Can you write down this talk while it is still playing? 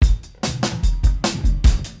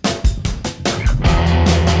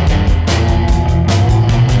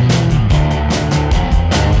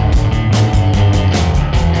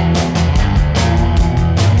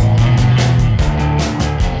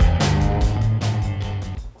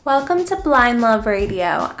Welcome to Blind Love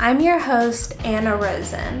Radio. I'm your host, Anna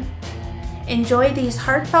Rosen. Enjoy these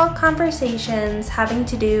heartfelt conversations having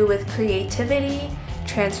to do with creativity,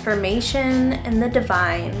 transformation, and the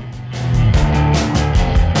divine.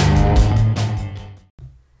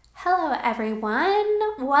 Hello, everyone.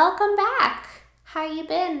 Welcome back. How you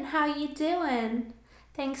been? How you doing?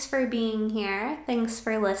 Thanks for being here. Thanks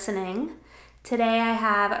for listening. Today I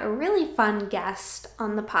have a really fun guest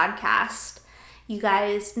on the podcast. You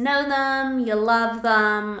guys know them, you love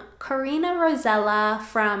them. Karina Rosella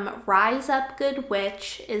from Rise Up Good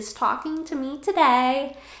Witch is talking to me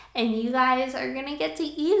today, and you guys are going to get to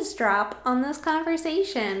eavesdrop on this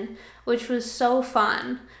conversation, which was so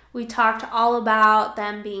fun. We talked all about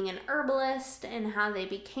them being an herbalist and how they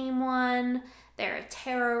became one. They're a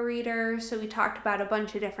tarot reader, so we talked about a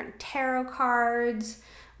bunch of different tarot cards.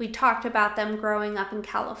 We talked about them growing up in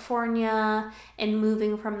California and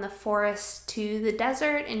moving from the forest to the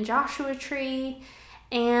desert in Joshua Tree.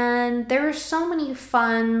 And there were so many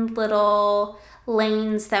fun little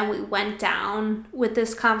lanes that we went down with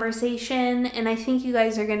this conversation, and I think you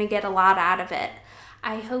guys are going to get a lot out of it.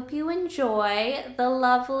 I hope you enjoy the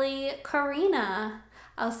lovely Karina.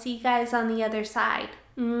 I'll see you guys on the other side.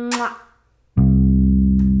 Mwah.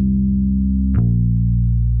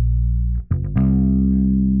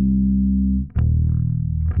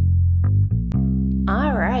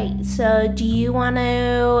 All right, so do you want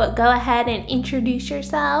to go ahead and introduce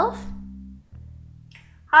yourself?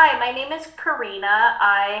 Hi, my name is Karina.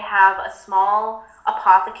 I have a small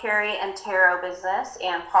apothecary and tarot business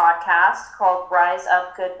and podcast called Rise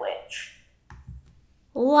Up Good Witch.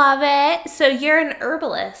 Love it. So you're an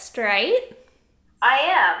herbalist, right? I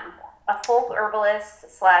am a folk herbalist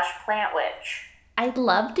 / plant witch. I'd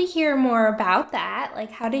love to hear more about that.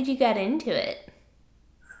 Like, how did you get into it?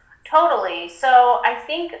 Totally. So I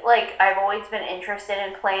think I've always been interested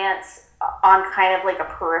in plants on kind of like a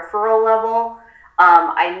peripheral level.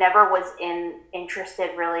 I never was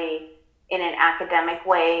interested really in an academic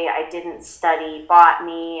way. I didn't study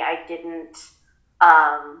botany. I didn't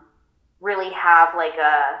really have like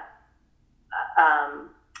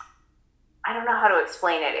I don't know how to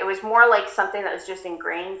explain it. It was more like something that was just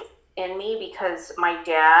ingrained in me because my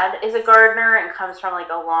dad is a gardener and comes from like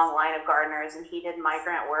a long line of gardeners, and he did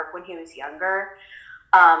migrant work when he was younger.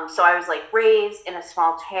 So I was like raised in a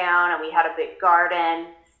small town, and we had a big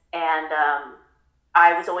garden, and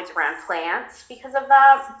I was always around plants because of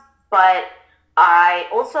that. But I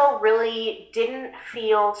also really didn't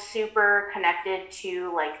feel super connected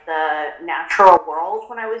to like the natural world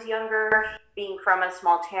when I was younger. Being from a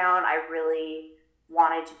small town, I really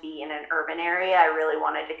wanted to be in an urban area. I really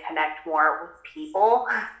wanted to connect more with people.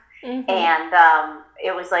 Mm-hmm. And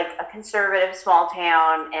it was like a conservative small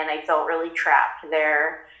town, and I felt really trapped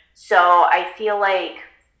there. So I feel like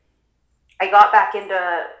I got back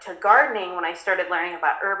into gardening when I started learning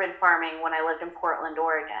about urban farming when I lived in Portland,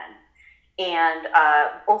 Oregon. And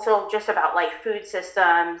also just about like food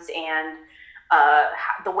systems and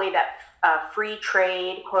the way that free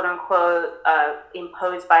trade, quote unquote,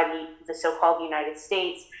 imposed by the so-called United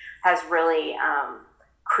States has really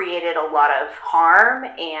created a lot of harm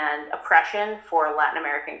and oppression for Latin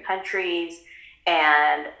American countries.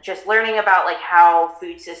 And just learning about like how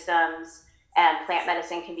food systems and plant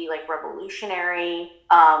medicine can be like revolutionary.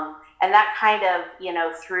 And that kind of,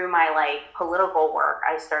 through my like political work,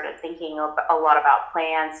 I started thinking a lot about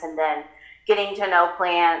plants, and then getting to know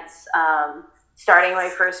plants. Starting my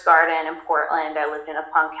first garden in Portland, I lived in a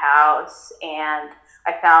punk house, and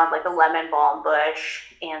I found like a lemon balm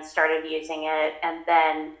bush and started using it. And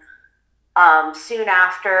then soon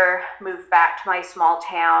after, moved back to my small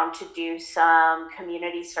town to do some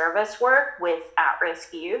community service work with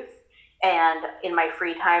at-risk youth. And in my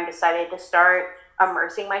free time, decided to start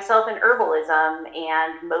immersing myself in herbalism.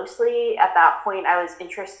 And mostly at that point, I was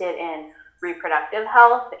interested in reproductive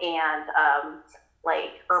health and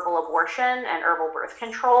like herbal abortion and herbal birth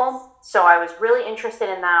control. So I was really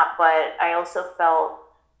interested in that, but I also felt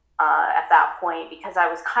at that point, because I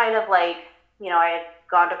was kind of like, I had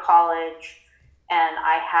gone to college and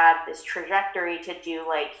I had this trajectory to do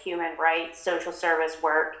like human rights, social service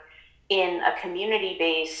work in a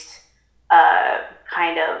community-based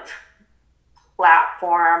kind of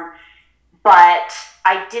platform, but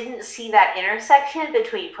I didn't see that intersection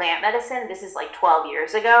between plant medicine. This is like 12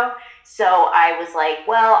 years ago. So I was like,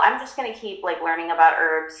 well, I'm just going to keep like learning about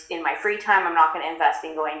herbs in my free time. I'm not going to invest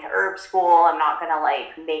in going to herb school. I'm not going to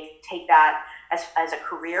like take that as a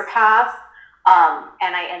career path.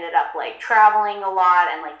 And I ended up like traveling a lot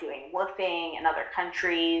and like doing woofing in other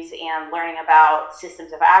countries and learning about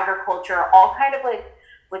systems of agriculture, all kind of like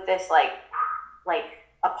with this like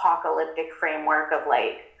apocalyptic framework of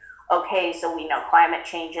like, okay, so we know climate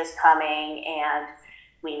change is coming and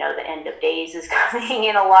we know the end of days is coming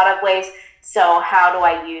in a lot of ways. So how do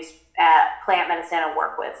I use plant medicine and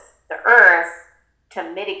work with the earth to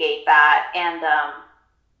mitigate that? And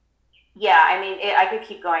yeah, I mean, I could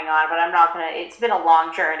keep going on, but I'm not gonna. It's been a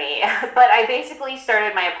long journey. But I basically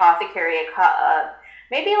started my apothecary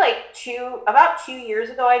maybe like about 2 years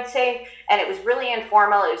ago, I'd say, and it was really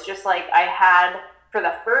informal. It was just like I had for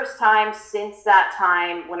the first time since that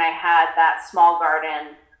time when I had that small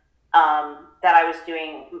garden that I was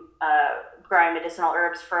doing growing medicinal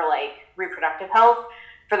herbs for like reproductive health.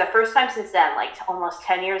 For the first time since then, like almost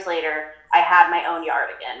 10 years later, I had my own yard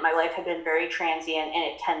again. My life had been very transient and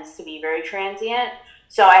it tends to be very transient.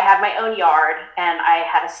 So I had my own yard and I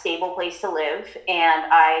had a stable place to live. And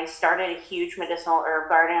I started a huge medicinal herb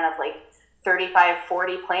garden of like 35,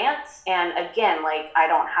 40 plants. And again, like I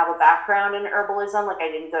don't have a background in herbalism. Like I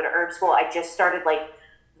didn't go to herb school. I just started like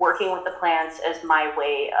working with the plants as my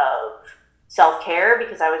way of self-care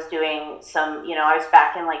because I was doing some, I was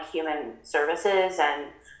back in like human services and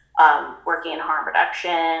working in harm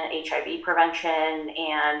reduction, HIV prevention,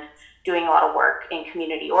 and doing a lot of work in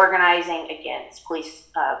community organizing against police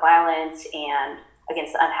violence and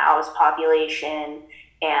against the unhoused population,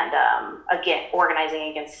 and again, organizing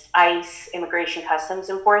against ICE, Immigration Customs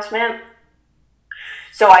Enforcement.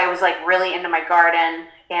 So I was like really into my garden,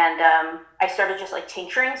 and I started just like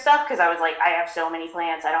tincturing stuff because I was like, I have so many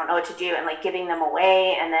plants, I don't know what to do, and like giving them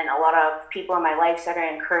away. And then a lot of people in my life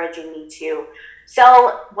started encouraging me to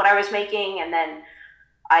sell what I was making. And then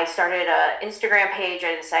I started an Instagram page.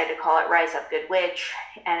 I decided to call it Rise Up Good Witch,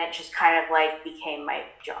 and it just kind of like became my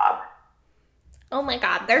job. Oh my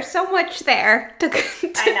God, there's so much there to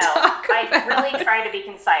I know. talk about. I really try to be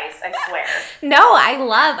concise, I swear. No, I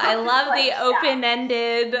love Like, the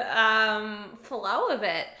open-ended flow of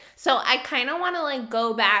it. So I kind of want to like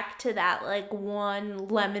go back to that like one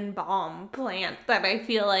lemon balm plant that I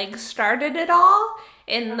feel like started it all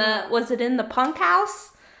in was it in the punk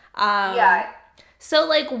house? Yeah. So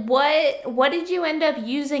like what did you end up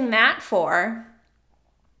using that for?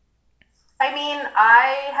 I mean,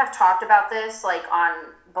 I have talked about this like on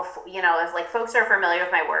before, if like folks are familiar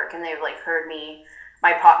with my work and they've like heard me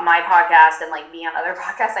my podcast and like me on other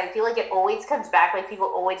podcasts, I feel like it always comes back. Like people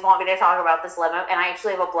always want me to talk about this lemon, and I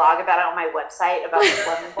actually have a blog about it on my website about this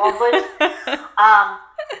lemon balm bush.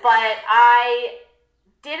 But I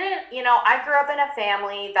didn't, I grew up in a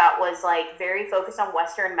family that was like very focused on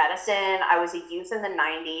Western medicine. I was a youth in the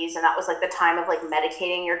 90s, and that was like the time of like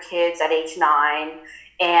medicating your kids at age 9.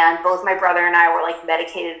 And both my brother and I were like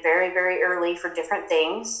medicated very, very early for different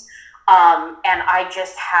things. And I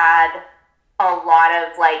just had a lot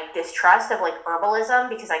of like distrust of like herbalism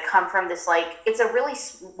because I come from this like it's a really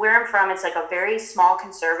where I'm from, it's like a very small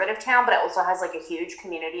conservative town, but it also has like a huge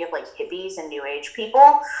community of like hippies and new age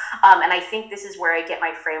people, and I think this is where I get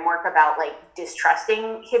my framework about like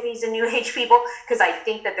distrusting hippies and new age people, because I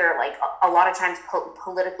think that they're like a lot of times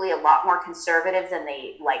politically a lot more conservative than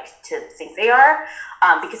they like to think they are,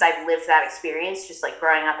 because I've lived that experience just like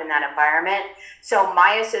growing up in that environment. So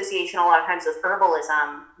my association a lot of times with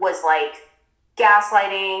herbalism was like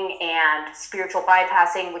gaslighting and spiritual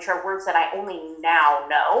bypassing, which are words that I only now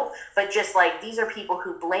know, but just like these are people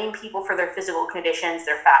who blame people for their physical conditions.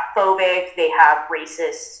 They're fat phobic, they have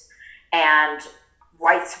racist and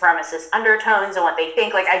white supremacist undertones and what they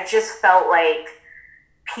think. Like I just felt like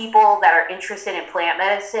people that are interested in plant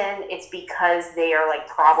medicine, it's because they are like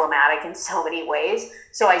problematic in so many ways.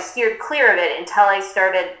 So I steered clear of it until I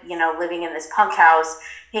started, living in this punk house,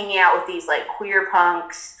 hanging out with these like queer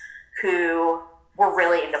punks who were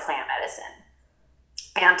really into plant medicine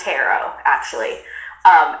and tarot, actually.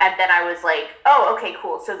 And then I was like, oh, okay,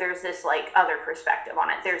 cool. So there's this like other perspective on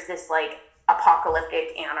it. There's this like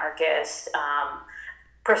apocalyptic anarchist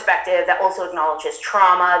perspective that also acknowledges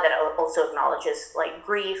trauma, that also acknowledges like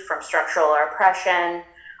grief from structural oppression.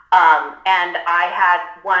 And I had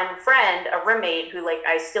one friend, a roommate who like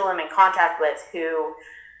I still am in contact with, who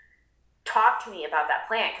talked to me about that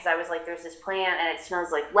plant because I was like, there's this plant and it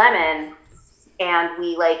smells like lemon, and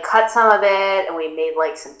we like cut some of it and we made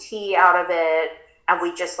like some tea out of it, and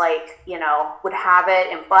we just like would have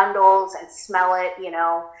it in bundles and smell it,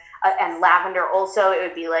 and lavender also. It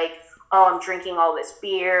would be like, oh, I'm drinking all this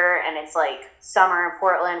beer and it's like summer in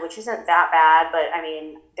Portland, which isn't that bad, but I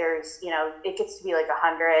mean, there's, it gets to be like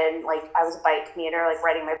 100. Like I was a bike commuter, like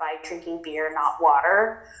riding my bike, drinking beer, not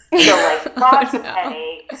water. So like lots of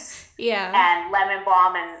headaches. Yeah. And lemon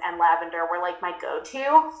balm and lavender were like my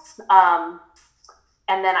go-to.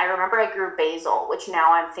 And then I remember I grew basil, which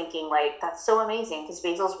now I'm thinking like that's so amazing because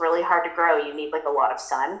basil's really hard to grow. You need like a lot of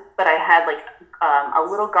sun. But I had like a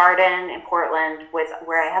little garden in Portland with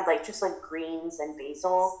where I had like just like greens and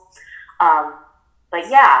basil. Um, but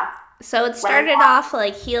yeah, So it lemon started balm. off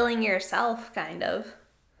like healing yourself, kind of.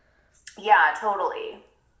 Yeah, totally.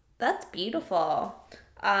 That's beautiful.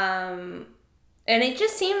 Um, and it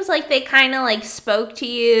just seems like they kind of like spoke to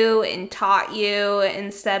you and taught you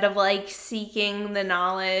instead of like seeking the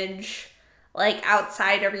knowledge like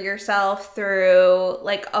outside of yourself through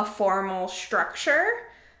like a formal structure.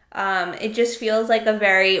 It just feels like a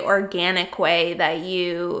very organic way that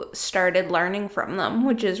you started learning from them,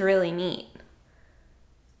 which is really neat.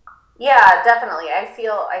 Yeah, definitely. I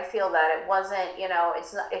feel that it wasn't,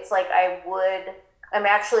 it's not, it's like I'm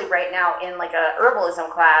actually right now in like a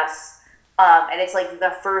herbalism class, and it's like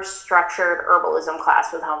the first structured herbalism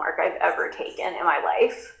class with homework I've ever taken in my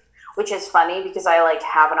life, which is funny because I like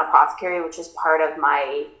have an apothecary, which is part of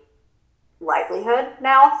my livelihood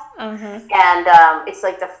now. Uh-huh. And it's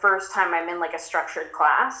like the first time I'm in like a structured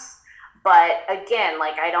class. But again,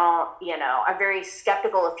 like I don't, I'm very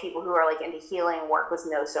skeptical of people who are like into healing work with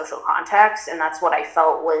no social context, and that's what I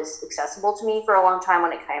felt was accessible to me for a long time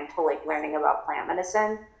when it came to like learning about plant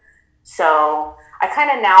medicine. So I kind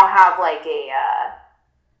of now have like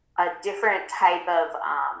a different type of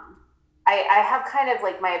I have kind of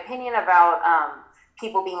like my opinion about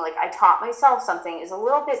people being like I taught myself something is a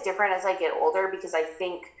little bit different as I get older because I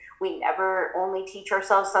think we never only teach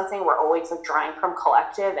ourselves something, we're always like drawing from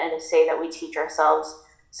collective, and to say that we teach ourselves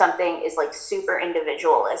something is like super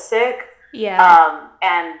individualistic. Yeah.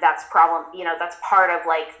 And that's problem, that's part of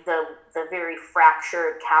like the very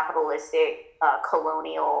fractured capitalistic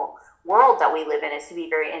colonial world that we live in is to be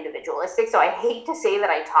very individualistic. So I hate to say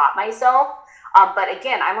that I taught myself, but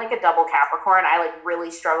again, I'm like a double Capricorn. I like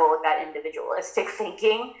really struggle with that individualistic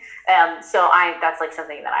thinking. So that's like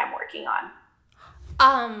something that I'm working on.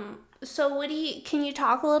 So can you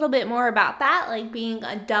talk a little bit more about that? Like being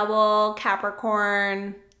a double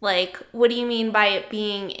Capricorn, like what do you mean by it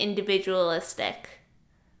being individualistic?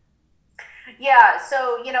 Yeah,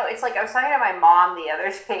 so it's like I was talking to my mom the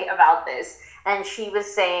other day about this, and she was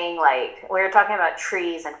saying like we were talking about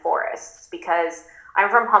trees and forests because I'm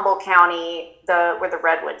from Humboldt County, the where the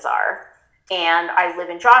redwoods are, and I live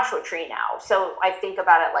in Joshua Tree now. So I think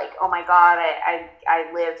about it like, oh my God,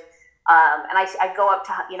 I live, and I go up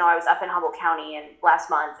to I was up in Humboldt County in last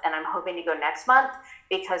month, and I'm hoping to go next month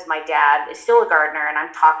because my dad is still a gardener, and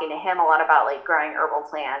I'm talking to him a lot about like growing herbal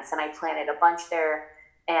plants, and I planted a bunch there,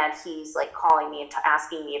 and he's like calling me and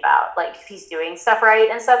asking me about like if he's doing stuff right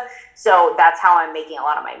and stuff. So that's how I'm making a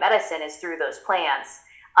lot of my medicine is through those plants.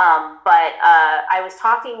 But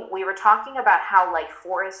we were talking about how like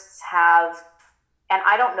forests have, and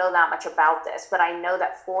I don't know that much about this, but I know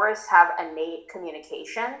that forests have innate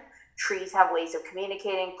communication. Trees have ways of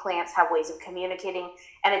communicating, plants have ways of communicating,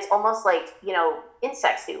 and it's almost like,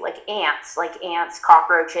 insects do, like ants,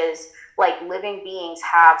 cockroaches, like living beings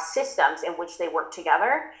have systems in which they work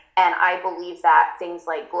together. And I believe that things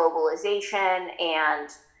like globalization and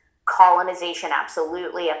colonization,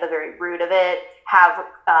 absolutely at the very root of it, have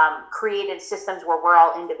created systems where we're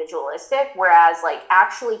all individualistic, whereas like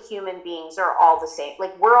actually human beings are all the same.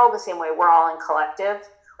 Like we're all the same way. We're all in collective.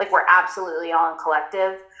 Like we're absolutely all in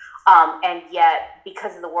collective. And yet,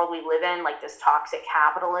 because of the world we live in, like this toxic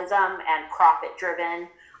capitalism and profit driven,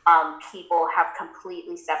 people have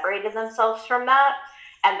completely separated themselves from that.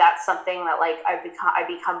 And that's something that like I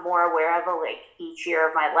become more aware of like each year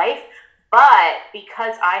of my life. But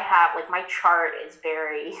because I have like my chart is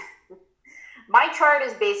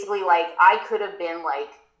basically like I could have been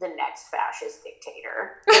like the next fascist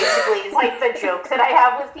dictator. Basically, it's like the joke that I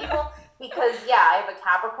have with people because yeah, I have a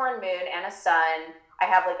Capricorn moon and a sun. I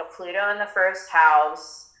have like a Pluto in the first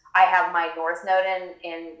house. I have my North Node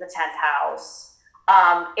in the 10th house.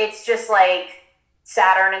 It's just like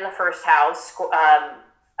Saturn in the first house,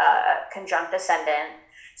 conjunct ascendant.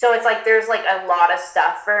 So it's like there's like a lot of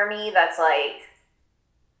stuff for me that's like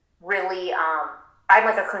really I'm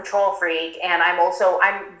like a control freak, and I'm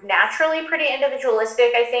naturally pretty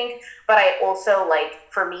individualistic, I think, but I also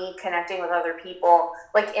like for me connecting with other people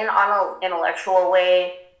like in on an intellectual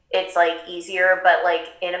way, it's like easier, but like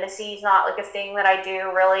intimacy is not like a thing that I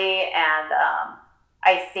do really. And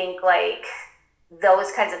I think like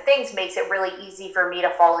those kinds of things makes it really easy for me to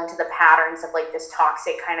fall into the patterns of like this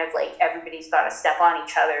toxic kind of like everybody's got to step on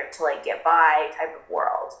each other to like get by type of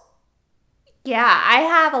world. Yeah, I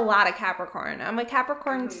have a lot of Capricorn. I'm a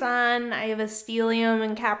Capricorn Mm-hmm. sun. I have a stellium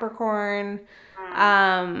in Capricorn. Mm.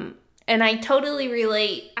 Um, and I totally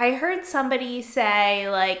relate. I heard somebody say,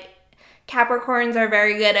 like, Capricorns are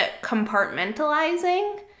very good at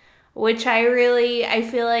compartmentalizing, which I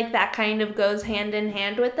feel like that kind of goes hand in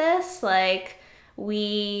hand with this. Like,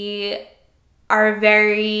 we are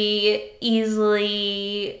very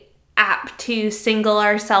easily apt to single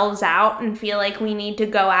ourselves out and feel like we need to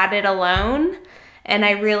go at it alone. And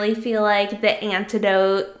I really feel like the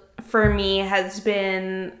antidote for me has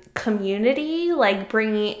been community, like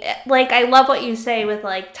bringing, like, I love what you say with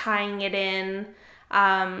like tying it in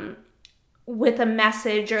with a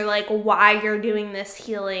message or like why you're doing this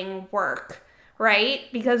healing work, right?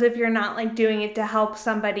 Because if you're not like doing it to help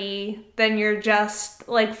somebody, then you're just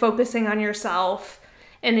like focusing on yourself,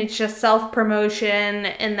 and it's just self-promotion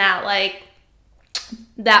and that like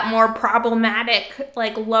that more problematic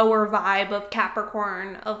like lower vibe of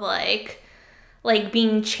Capricorn of like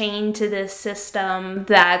being chained to this system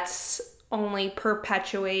that's only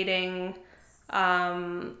perpetuating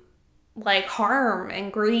like harm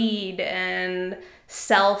and greed and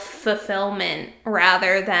self-fulfillment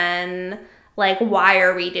rather than like, why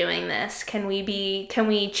are we doing this? Can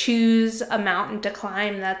we choose a mountain to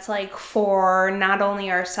climb that's like for not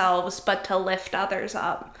only ourselves but to lift others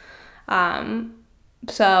up?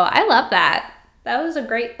 So I love that. That was a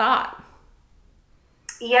great thought.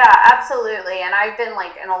 Yeah, absolutely. And I've been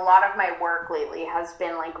like, in a lot of my work lately has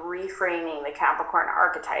been like reframing the Capricorn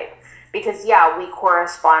archetype because, yeah, we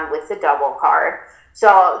correspond with the double card.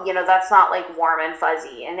 So, that's not like warm and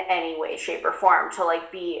fuzzy in any way, shape, or form to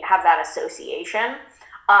like have that association.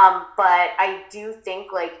 But I do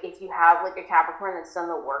think like if you have like a Capricorn that's done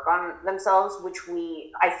the work on themselves, which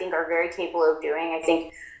I think are very capable of doing, I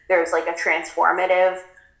think there's like a transformative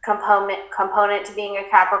component to being a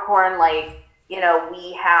Capricorn. Like,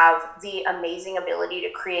 we have the amazing ability to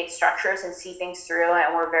create structures and see things through,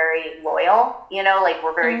 and we're very loyal, like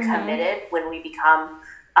we're very committed when we become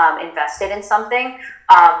invested in something.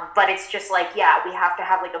 But it's just like, yeah, we have to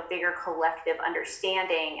have like a bigger collective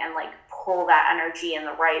understanding and like pull that energy in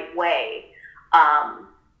the right way.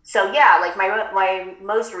 So yeah, like my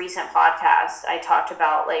most recent podcast, I talked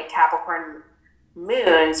about like Capricorn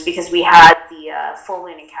moons because we had the full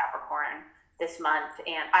moon in Capricorn this month,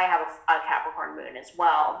 and I have a Capricorn moon as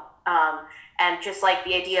well. And just like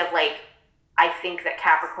the idea of like, I think that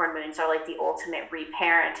Capricorn moons are like the ultimate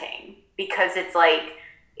reparenting, because it's like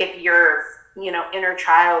if your inner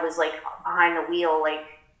child is like behind the wheel, like,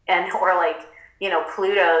 and or like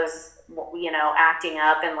Pluto's acting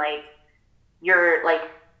up, and like you're like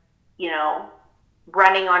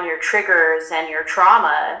running on your triggers and your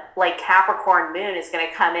trauma, like Capricorn moon is going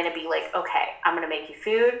to come in and be like, okay, I'm going to make you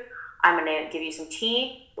food, I'm going to give you some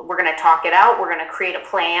tea, we're going to talk it out, we're going to create a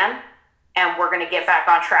plan, and we're going to get back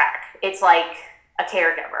on track. It's like a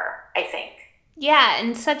caregiver, I think. Yeah,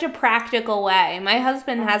 in such a practical way. My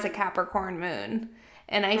husband has a Capricorn moon.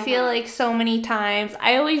 And I feel like so many times,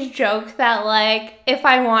 I always joke that, like, if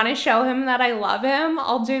I want to show him that I love him,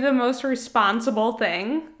 I'll do the most responsible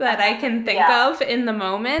thing that I can think of in the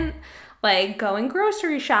moment. Like going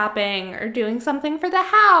grocery shopping or doing something for the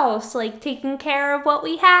house, like taking care of what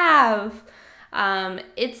we have.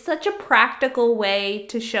 It's such a practical way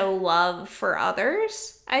to show love for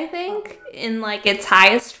others, I think, in like its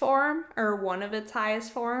highest form or one of its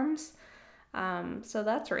highest forms. So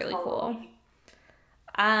that's really cool.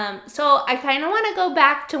 So I kind of want to go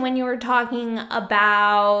back to when you were talking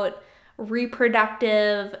about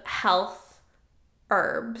reproductive health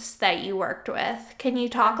herbs that you worked with. Can you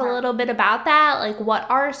talk a little bit about that? Like, what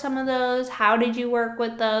are some of those? How did you work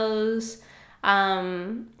with those?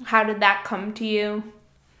 How did that come to you?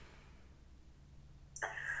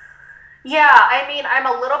 Yeah, I mean, I'm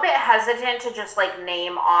a little bit hesitant to just like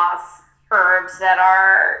name off herbs that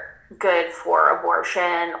are good for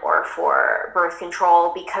abortion or for birth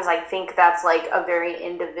control, because I think that's like a very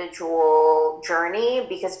individual journey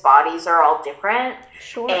because bodies are all different.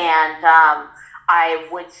 Sure. And I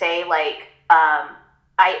would say like I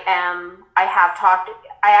have talked,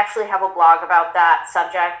 I actually have a blog about that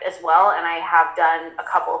subject as well, and I have done a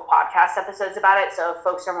couple of podcast episodes about it. So if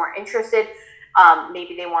folks are more interested,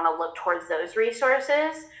 maybe they want to look towards those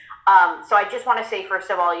resources. So I just want to say,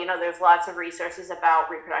 first of all, there's lots of resources about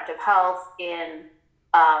reproductive health in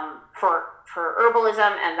for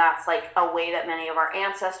herbalism, and that's like a way that many of our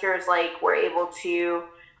ancestors like were able to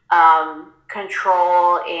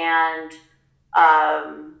control and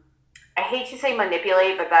I hate to say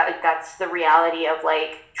manipulate, but that's the reality of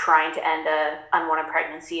like trying to end a unwanted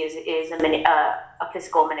pregnancy is a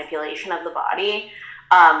physical manipulation of the body.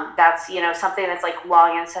 That's something that's like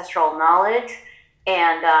long ancestral knowledge,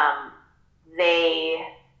 and they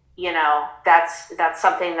that's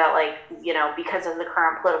something that, like, because of the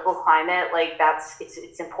current political climate, like,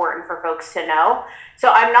 it's important for folks to know.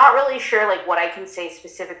 So I'm not really sure like what I can say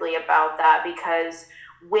specifically about that, because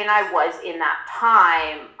when I was in that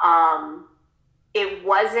time, it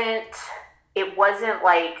wasn't it wasn't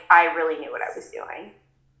like I really knew what I was doing.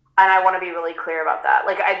 And I want to be really clear about that.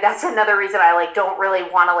 Like, that's another reason I like don't really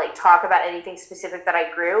want to like talk about anything specific that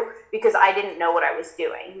I grew, because I didn't know what I was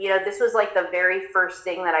doing. This was like the very first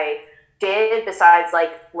thing that I did, besides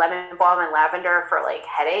like lemon balm and lavender for like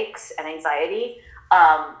headaches and anxiety.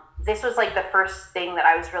 This was like the first thing that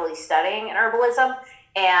I was really studying in herbalism,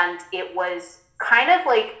 and it was kind of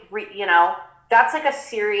like, that's like a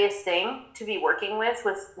serious thing to be working with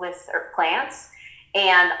plants.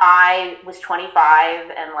 And I was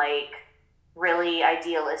 25 and like really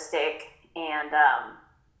idealistic, and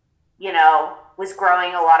was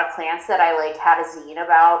growing a lot of plants that I like had a zine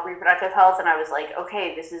about reproductive health, and I was like,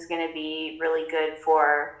 okay, this is going to be really good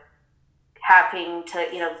for having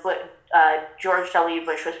to, put George W.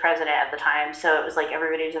 Bush was president at the time, so it was like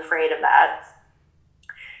everybody was afraid of that.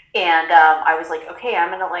 And I was like, okay, I'm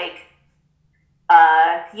gonna like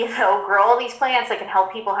grow all these plants that can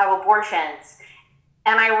help people have abortions.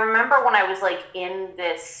 And I remember when I was like in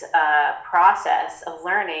this process of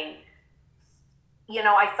learning,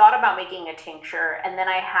 I thought about making a tincture, and then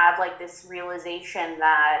I had like this realization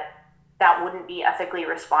that wouldn't be ethically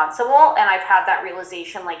responsible. And I've had that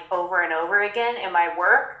realization like over and over again in my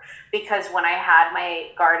work, because when I had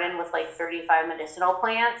my garden with like 35 medicinal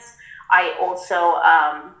plants, I also,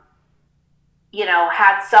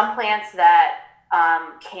 had some plants that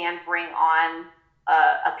can bring on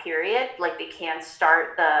a period, like they can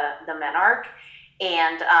start the menarche,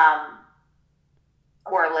 and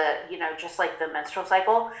or just like the menstrual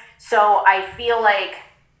cycle. So I feel like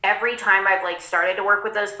every time I've like started to work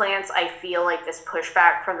with those plants, I feel like this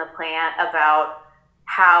pushback from the plant about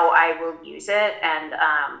how I will use it, and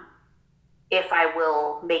if I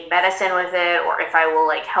will make medicine with it, or if I will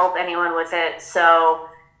like help anyone with it. So,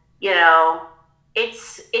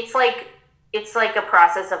 it's like a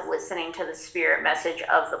process of listening to the spirit message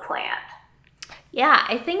of the plant. Yeah,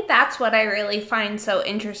 I think that's what I really find so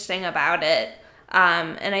interesting about it.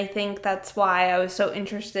 And I think that's why I was so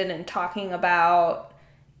interested in talking about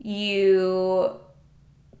you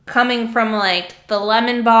coming from like the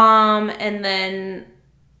lemon balm, and then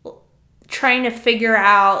trying to figure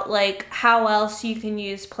out like how else you can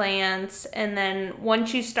use plants, and then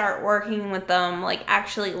once you start working with them, like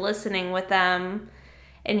actually listening with them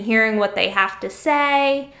and hearing what they have to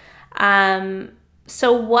say.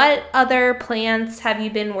 So what other plants have you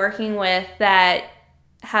been working with that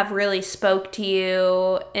have really spoke to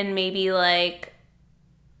you, and maybe like,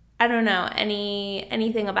 I don't know,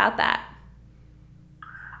 anything about that?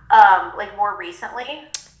 Like more recently.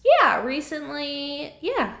 Yeah, recently.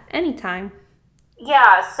 Yeah, anytime.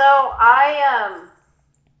 Yeah, so I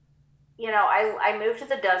moved to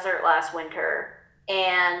the desert last winter,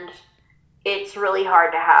 and it's really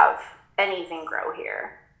hard to have anything grow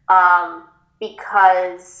here.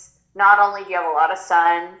 Because not only do you have a lot of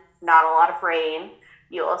sun, not a lot of rain,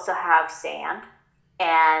 you also have sand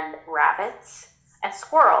and rabbits and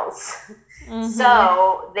squirrels. Mm-hmm.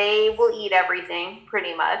 So they will eat everything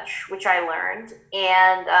pretty much, which I learned.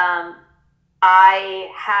 And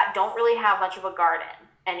don't really have much of a garden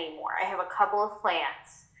anymore. I have a couple of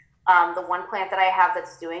plants. The one plant that I have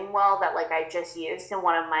that's doing well, that like I just used in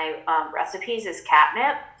one of my recipes, is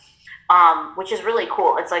catnip, which is really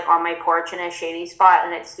cool. It's like on my porch in a shady spot,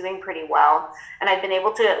 and it's doing pretty well. And I've been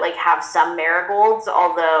able to like have some marigolds,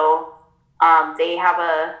 although they have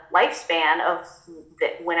a lifespan of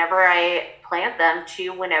whenever I plant them to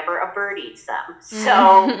whenever a bird eats them.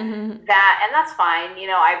 So Mm-hmm. that's fine.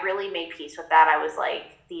 I really made peace with that. I was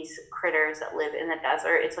like, these critters that live in the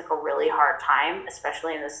desert, it's like a really hard time,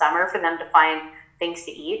 especially in the summer, for them to find things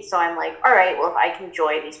to eat. So I'm like, all right, well, if I can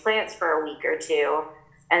enjoy these plants for a week or two,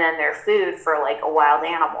 and then they're food for like a wild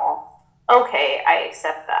animal, okay, I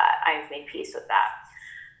accept that. I've made peace with that.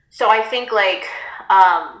 So I think like,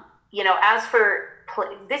 as for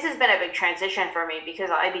this has been a big transition for me, because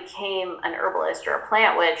I became an herbalist or a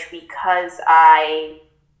plant witch because I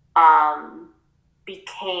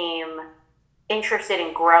became interested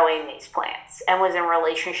in growing these plants and was in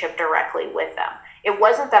relationship directly with them. It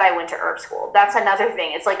wasn't that I went to herb school. That's another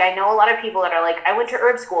thing. It's like, I know a lot of people that are like, I went to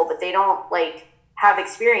herb school, but they don't like have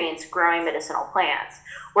experience growing medicinal plants.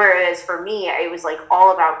 Whereas for me, it was like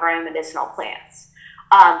all about growing medicinal plants.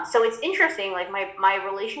 So it's interesting, like my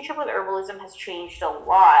relationship with herbalism has changed a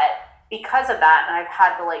lot because of that. And I've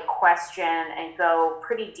had to like question and go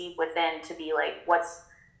pretty deep within to be like,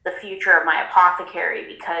 the future of my apothecary,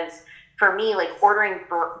 because for me, like ordering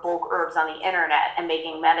bulk herbs on the internet and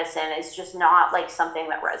making medicine is just not like something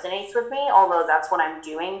that resonates with me, although that's what I'm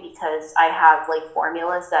doing because I have like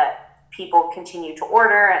formulas that people continue to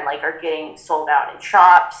order and like are getting sold out in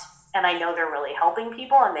shops, and I know they're really helping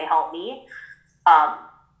people and they help me. um,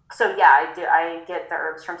 so yeah, I get the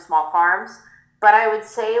herbs from small farms, but I would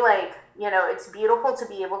say like, it's beautiful to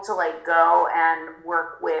be able to like go and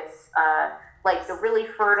work with like the really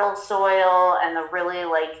fertile soil and the really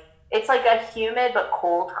like, it's like a humid but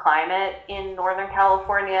cold climate in Northern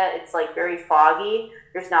California. It's like very foggy.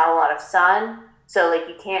 There's not a lot of sun, so like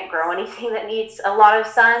you can't grow anything that needs a lot of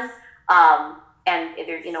sun. And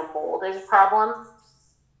there, mold is a problem.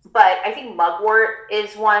 But I think mugwort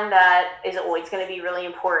is one that is always going to be really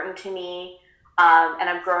important to me. And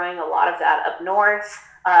I'm growing a lot of that up north.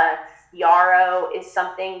 Yarrow is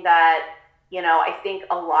something that, I think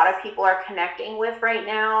a lot of people are connecting with right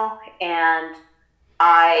now. And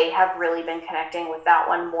I have really been connecting with that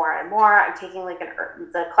one more and more. I'm taking like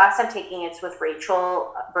the class I'm taking, it's with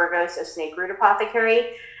Rachel Burgos of Snake Root Apothecary, and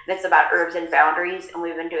it's about herbs and boundaries. And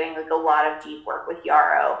we've been doing like a lot of deep work with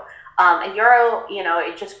yarrow. And yarrow,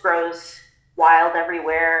 it just grows wild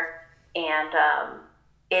everywhere, and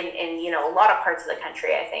in a lot of parts of the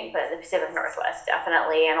country, I think, but in the Pacific Northwest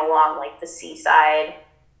definitely, and along like the seaside,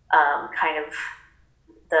 kind of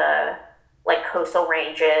the like coastal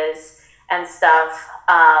ranges and stuff.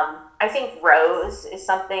 I think rose is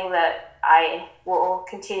something that I will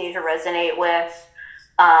continue to resonate with.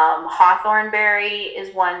 Hawthorn berry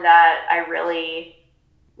is one that I really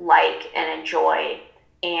like and enjoy.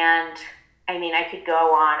 And I mean, I could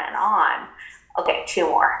go on and on. Okay, two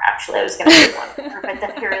more. Actually, I was going to say one more, but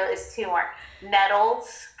there is two more.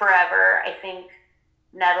 Nettles, forever. I think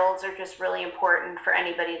nettles are just really important for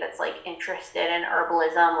anybody that's like interested in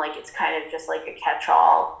herbalism. Like it's kind of just like a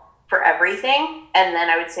catch-all for everything. And then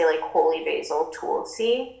I would say like holy basil,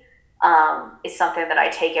 tulsi, is something that I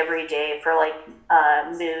take every day for like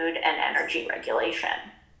mood and energy regulation.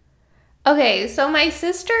 Okay, so my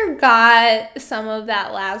sister got some of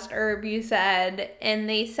that last herb you said, and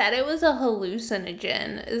they said it was a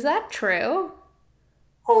hallucinogen. Is that true?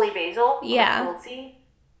 Holy basil, Yeah. tulsi?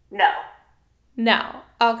 No. No.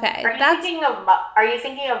 Okay. Are you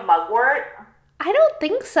thinking of mugwort? I don't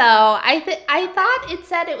think so. I thought it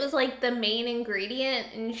said it was like the main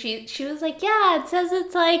ingredient, and she was like, "Yeah, it says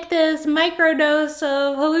it's like this microdose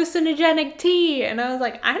of hallucinogenic tea." And I was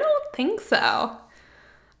like, "I don't think so."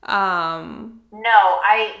 No,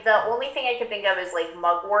 the only thing I could think of is like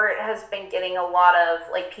mugwort has been getting a lot of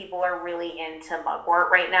like, people are really into mugwort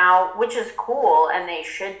right now, which is cool, and they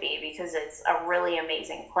should be because it's a really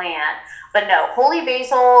amazing plant. But no, holy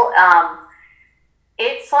basil,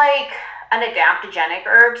 it's like an adaptogenic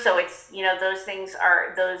herb, so it's, those things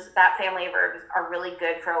are those that family of herbs are really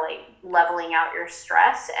good for like leveling out your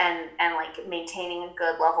stress and like maintaining a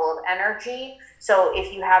good level of energy. So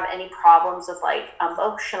if you have any problems with like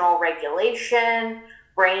emotional regulation,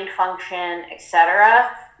 brain function, etc.,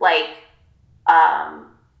 like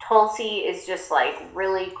tulsi is just like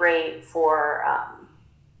really great for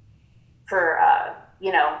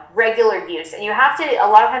regular use. And you have to, a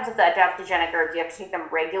lot of times with the adaptogenic herbs, you have to take them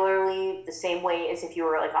regularly, the same way as if you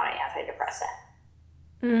were like on an antidepressant.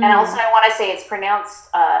 And also I want to say it's pronounced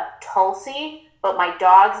tulsi, but my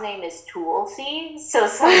dog's name is Toolsy, so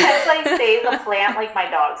sometimes I say the plant like my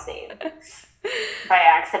dog's name by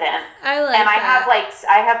accident. I like and that.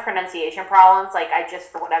 I have pronunciation problems. Like I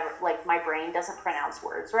just, for whatever, like my brain doesn't pronounce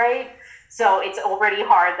words right, so it's already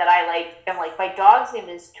hard that I like am like, my dog's name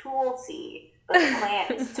is Toolsy, but the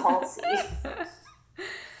plant is Tulsi.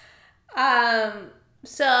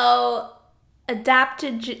 So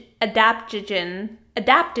adaptogens,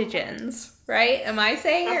 right? Am I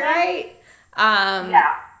saying it right?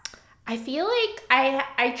 Yeah. I feel like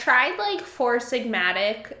I tried like Four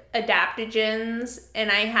Sigmatic adaptogens,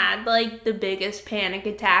 and I had like the biggest panic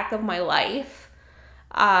attack of my life.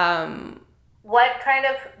 What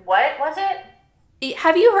was it?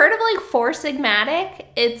 Have you heard of like Four Sigmatic?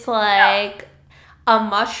 It's No. like a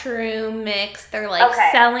mushroom mix. They're like Okay.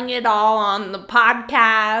 selling it all on the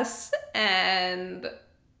podcast, and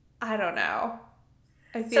I don't know.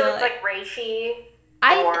 I feel So it's like reishi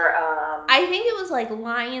I or I think it was like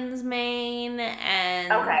lion's mane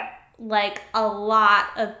and okay. like a lot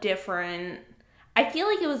of different. I feel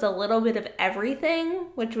like it was a little bit of everything,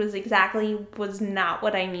 which was not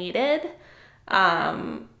what I needed.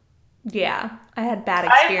 Yeah, I had bad I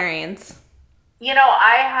experience.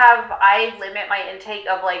 I limit my intake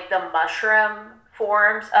of like the mushroom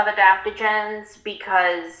forms of adaptogens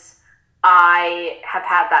because I have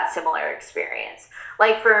had that similar experience.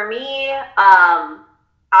 Like for me,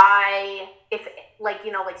 I if like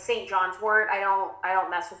like St. John's Wort, I don't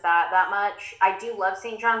mess with that much. I do love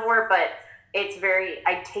St. John's Wort, but it's very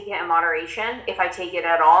I take it in moderation if I take it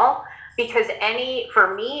at all because any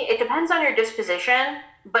for me it depends on your disposition,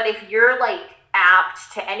 but if you're like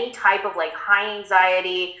apt to any type of like high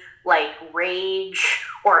anxiety, like rage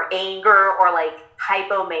or anger or like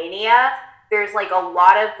hypomania, there's like a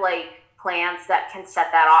lot of like plants that can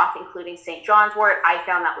set that off, including St. John's Wort. I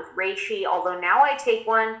found that with reishi, although now I take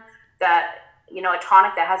one that, a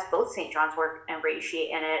tonic that has both St. John's Wort and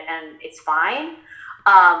reishi in it, and it's fine.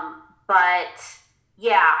 But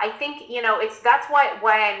yeah, I think, that's why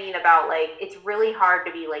I mean about like, it's really hard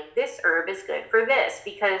to be like, this herb is good for this,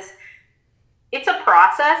 because it's a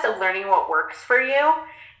process of learning what works for you.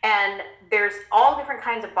 And there's all different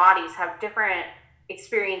kinds of bodies have different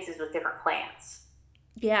experiences with different plants.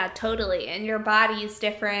 Yeah, totally. And your body's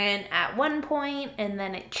different at one point and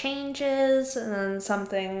then it changes and then some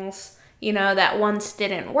things, that once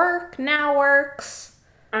didn't work now works.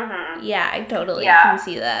 Mm-hmm. Yeah, I totally can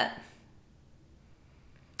see that.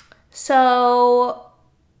 So,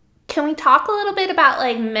 can we talk a little bit about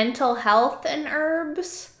like mental health and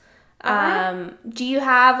herbs? Do you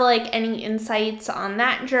have like any insights on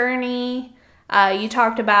that journey? You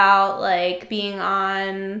talked about like being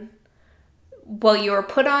on, well, you were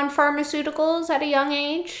put on pharmaceuticals at a young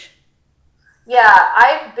age. Yeah,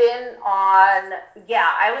 I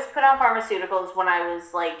was put on pharmaceuticals when I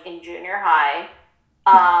was like in junior high.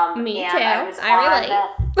 Me too. And I was I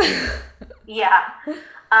relate. Yeah.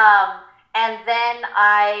 And then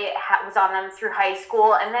was on them through high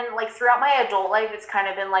school, and then like throughout my adult life, it's kind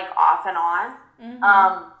of been like off and on.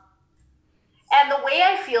 Mm-hmm. And the way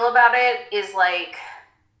I feel about it is like,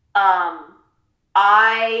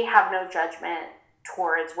 I have no judgment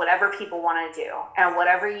towards whatever people want to do and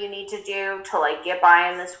whatever you need to do to like get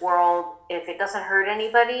by in this world. If it doesn't hurt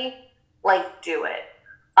anybody, like do it.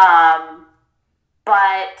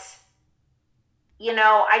 But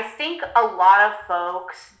I think a lot of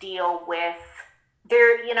folks deal with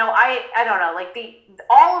I don't know, like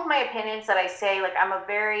all of my opinions that I say, like I'm a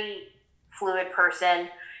very fluid person.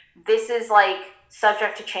 This is like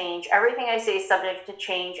subject to change. Everything I say is subject to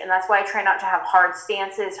change, and that's why I try not to have hard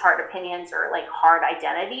stances, hard opinions, or like hard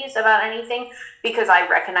identities about anything, because I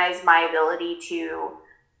recognize my ability to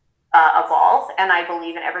evolve, and I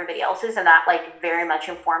believe in everybody else's, and that like very much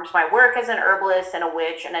informs my work as an herbalist and a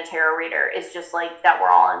witch and a tarot reader. It's just like that we're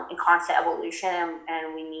all in constant evolution,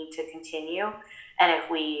 and we need to continue. And if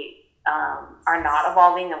we are not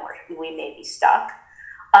evolving, then we may be stuck.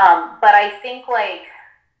 But I think like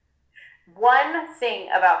one thing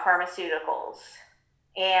about pharmaceuticals,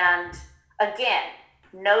 and again,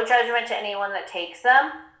 no judgment to anyone that takes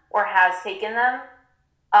them or has taken them,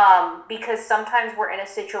 because sometimes we're in a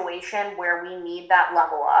situation where we need that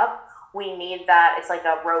level up. We need that, it's like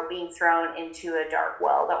a rope being thrown into a dark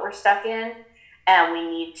well that we're stuck in, and we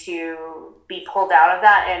need to be pulled out of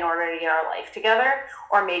that in order to get our life together.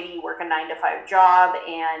 Or maybe you work a 9-to-5 job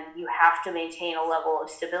and you have to maintain a level of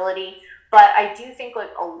stability. But I do think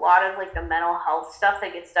like a lot of like the mental health stuff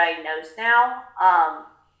that gets diagnosed now,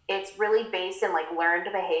 it's really based in like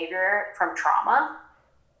learned behavior from trauma.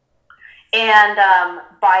 And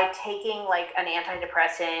by taking like an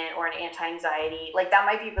antidepressant or an anti-anxiety, like that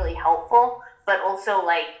might be really helpful, but also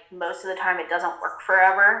like most of the time it doesn't work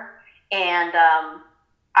forever. And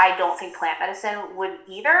I don't think plant medicine would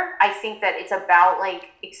either. I think that it's about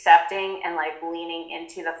like accepting and like leaning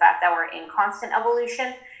into the fact that we're in constant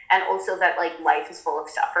evolution, and also that like life is full of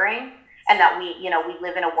suffering, and that we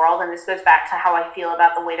live in a world, and this goes back to how I feel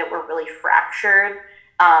about the way that we're really fractured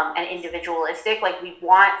and individualistic. Like we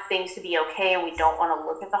want things to be okay, and we don't want to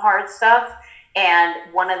look at the hard stuff. And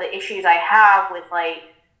one of the issues I have with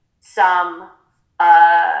like some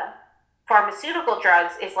pharmaceutical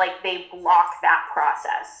drugs is like they block that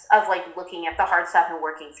process of like looking at the hard stuff and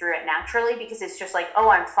working through it naturally, because it's just like, oh,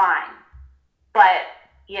 I'm fine. But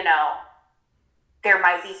there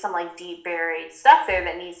might be some like deep buried stuff there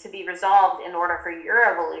that needs to be resolved in order for your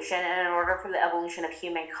evolution and in order for the evolution of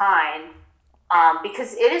humankind.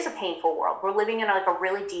 Because it is a painful world. We're living in like a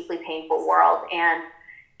really deeply painful world, and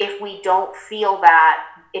if we don't feel that,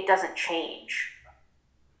 it doesn't change.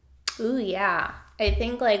 Ooh, yeah. I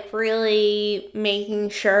think like really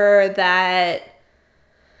making sure that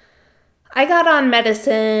I got on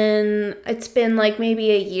medicine, it's been like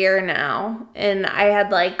maybe a year now, and I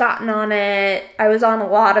had like gotten on it. I was on a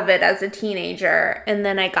lot of it as a teenager, and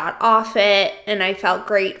then I got off it, and I felt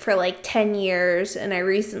great for like 10 years, and I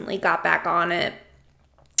recently got back on it.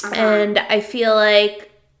 Uh-huh. And I feel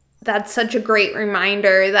like that's such a great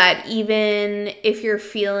reminder that even if you're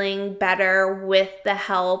feeling better with the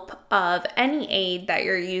help of any aid that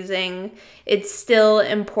you're using, it's still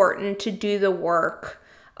important to do the work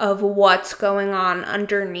of what's going on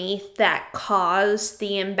underneath that caused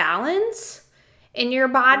the imbalance in your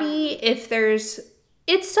body.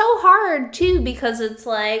 It's so hard too, because it's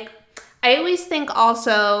like, I always think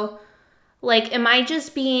also, like, am I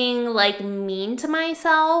just being like mean to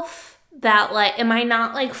myself? That, like, am I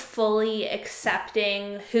not like fully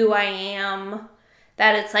accepting who I am?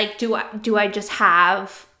 That it's like, do I just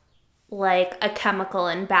have like a chemical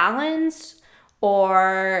imbalance,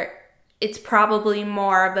 or it's probably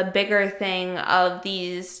more of a bigger thing of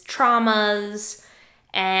these traumas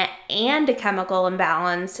and a chemical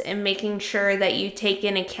imbalance, and making sure that you take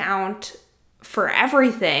in account for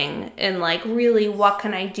everything, and like, really, what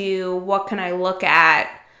can I do? What can I look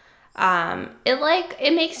at?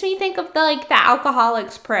 It makes me think of the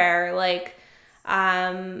alcoholic's prayer, like,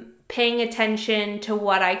 paying attention to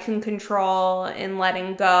what I can control and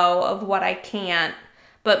letting go of what I can't,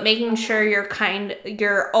 but making sure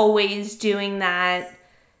you're always doing that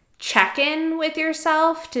check-in with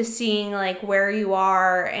yourself to seeing like where you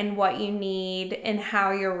are and what you need and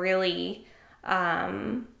how you're really,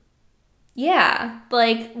 yeah,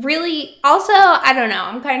 like, really, also, I don't know,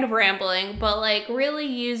 I'm kind of rambling, but like, really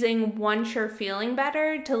using once you're feeling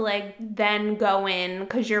better to like then go in,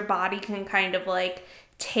 because your body can kind of like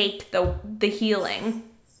take the healing.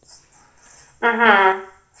 Mm-hmm.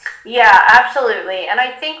 Yeah, absolutely. And I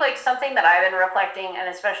think like something that I've been reflecting, and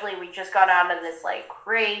especially we just got out of this like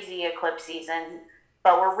crazy eclipse season,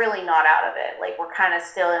 but we're really not out of it. Like we're kind of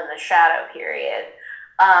still in the shadow period.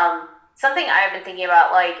 Something I've been thinking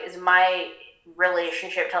about like is my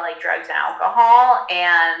relationship to like drugs and alcohol.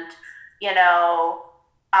 And, you know,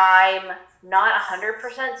 I'm not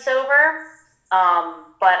 100% sober,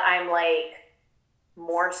 but I'm like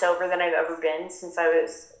more sober than I've ever been since I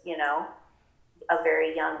was, a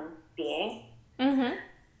very young being. Mm-hmm.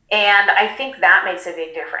 And I think that makes a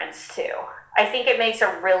big difference too. I think it makes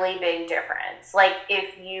a really big difference. Like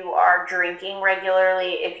if you are drinking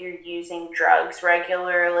regularly, if you're using drugs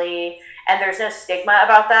regularly, and there's no stigma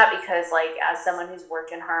about that, because like as someone who's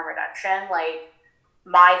worked in harm reduction, like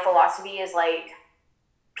my philosophy is like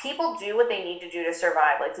people do what they need to do to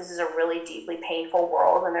survive. Like this is a really deeply painful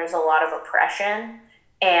world, and there's a lot of oppression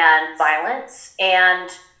and violence. And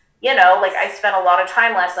like I spent a lot of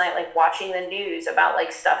time last night like watching the news about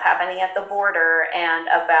like stuff happening at the border, and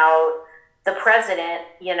about the president,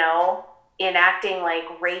 enacting like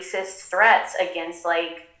racist threats against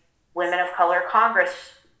like women of color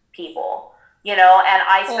Congress people, and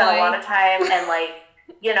I spent a lot of time, and like,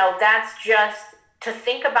 that's just to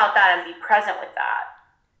think about that and be present with that.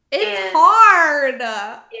 It's hard.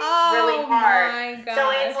 It's really hard. My God.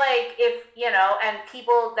 So it's like if, and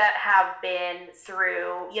people that have been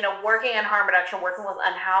through, working in harm reduction, working with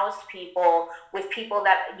unhoused people, with people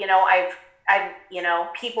that,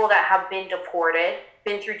 people that have been deported,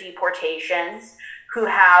 been through deportations, who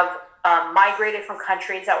have migrated from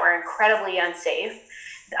countries that were incredibly unsafe.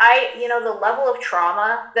 The level of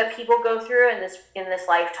trauma that people go through in this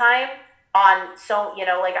lifetime,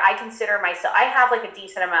 like I consider myself, I have like a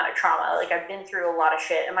decent amount of trauma. Like I've been through a lot of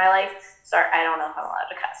shit in my life. Sorry, I don't know if I'm allowed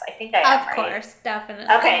to cuss. I think I am, right? Of course, definitely.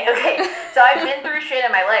 Okay. So I've been through shit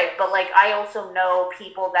in my life, but like I also know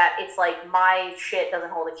people that it's like my shit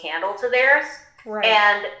doesn't hold a candle to theirs. Right.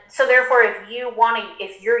 And so therefore, if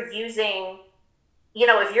you're using,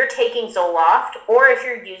 if you're taking Zoloft, or if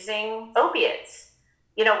you're using opiates,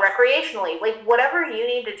 recreationally, like whatever you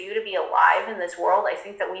need to do to be alive in this world, I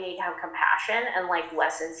think that we need to have compassion and like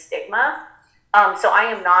lessen stigma. So I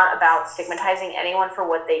am not about stigmatizing anyone for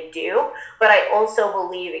what they do, but I also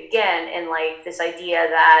believe again in like this idea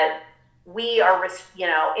that we are,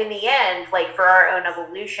 in the end, like for our own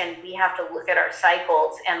evolution, we have to look at our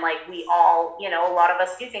cycles, and like we all, a lot of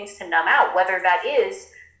us do things to numb out, whether that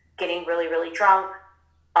is getting really, really drunk,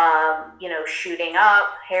 shooting up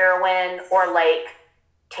heroin, or like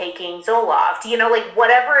taking Zoloft, like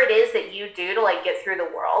whatever it is that you do to like get through the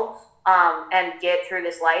world, and get through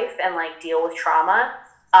this life and like deal with trauma.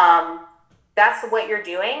 That's what you're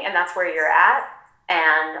doing, and that's where you're at.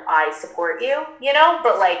 And I support you,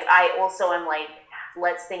 but like I also am like,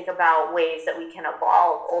 let's think about ways that we can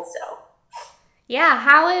evolve also. Yeah.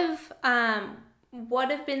 What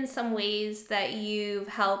have been some ways that you've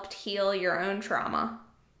helped heal your own trauma?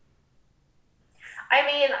 I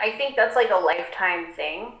mean, I think that's like a lifetime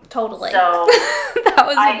thing. Totally. So that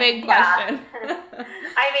was a big question.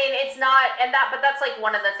 I mean, it's not, but that's like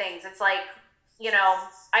one of the things. It's like,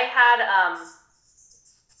 I had,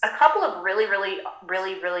 a couple of really, really,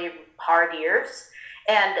 really, really hard years.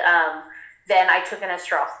 And then I took an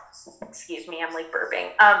excuse me, I'm like burping.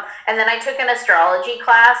 And then I took an astrology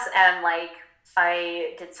class, and like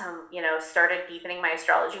I did some, started deepening my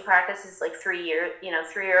astrology practices like 3 years,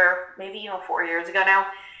 3 or maybe 4 years ago now.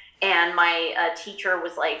 And my teacher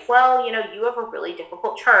was like, well, you have a really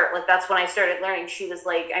difficult chart. Like, that's when I started learning. She was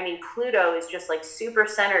like, I mean, Pluto is just like super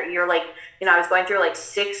centered. You're like, I was going through like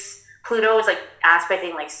Pluto was like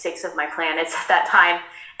aspecting like 6 of my planets at that time.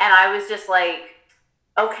 And I was just like,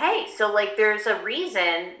 okay, so like there's a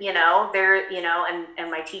reason,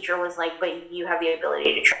 and my teacher was like, but you have the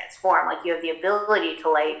ability to transform. Like, you have the ability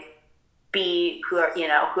to like be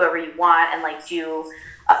whoever you want, and like do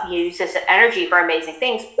use this energy for amazing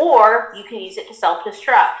things, or you can use it to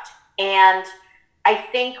self-destruct. And I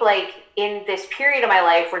think like in this period of my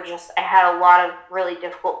life where just I had a lot of really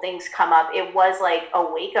difficult things come up, it was like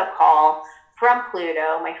a wake-up call from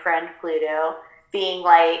Pluto, my friend Pluto, being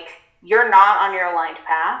like, you're not on your aligned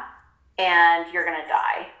path, and you're gonna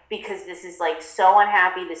die because this is like so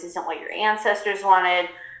unhappy. This isn't what your ancestors wanted.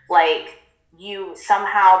 Like, you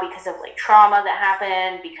somehow, because of like trauma that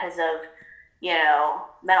happened, because of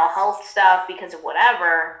mental health stuff, because of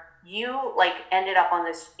whatever, you like ended up on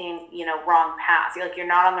this wrong path. You're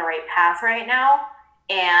not on the right path right now,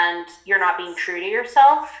 and you're not being true to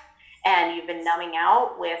yourself, and you've been numbing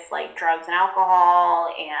out with like drugs and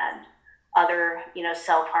alcohol and other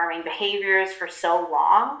self-harming behaviors for so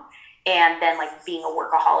long. And then like being a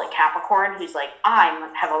workaholic Capricorn who's like, I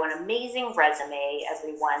have an amazing resume,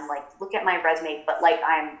 everyone, like, look at my resume, but like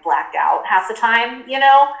I'm blacked out half the time,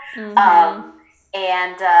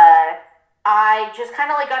 and I just kind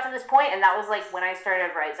of like got to this point, and that was like when I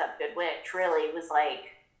started Rise Up Good Witch. Really, it was like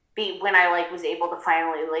when I like was able to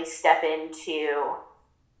finally like step into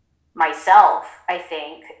myself, I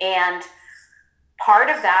think. And part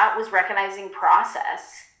of that was recognizing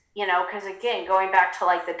process, because again, going back to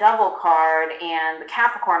like the Devil card and the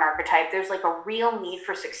Capricorn archetype, there's like a real need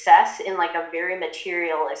for success in like a very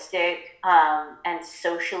materialistic and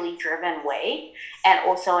socially driven way, and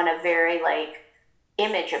also in a very like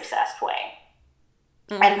image obsessed way.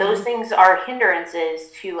 Mm-hmm. And those things are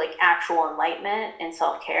hindrances to like actual enlightenment and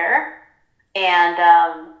self-care. And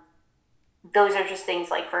those are just things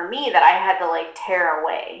like for me that I had to like tear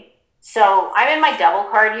away. So I'm in my Devil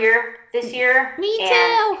card year this year. Me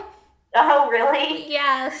too. Oh, really?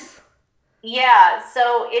 Yes. Yeah,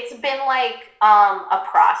 so it's been like a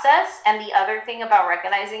process. And the other thing about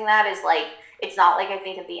recognizing that is like, it's not like I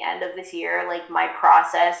think at the end of this year, like my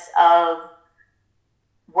process of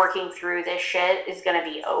working through this shit is going to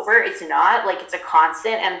be over. It's not. Like, it's a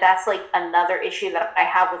constant. And that's like another issue that I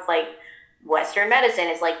have with like Western medicine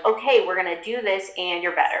is like, okay, we're going to do this and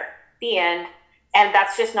you're better. The end. And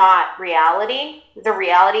that's just not reality. The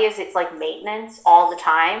reality is it's like maintenance all the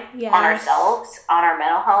time. Yes. On ourselves, on our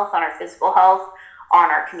mental health, on our physical health, on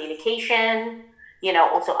our communication,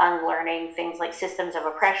 also unlearning things like systems of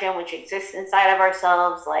oppression, which exist inside of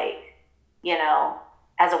ourselves. Like,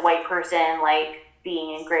 as a white person, like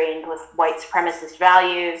being ingrained with white supremacist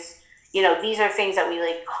values, these are things that we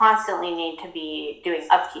like constantly need to be doing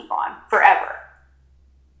upkeep on forever.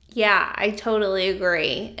 Yeah, I totally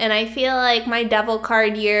agree. And I feel like my Devil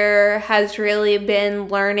card year has really been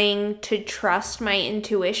learning to trust my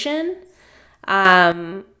intuition.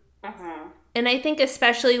 And I think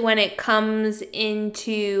especially when it comes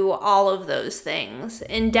into all of those things.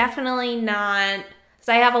 And definitely not, because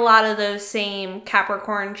I have a lot of those same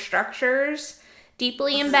Capricorn structures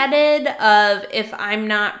deeply embedded of if I'm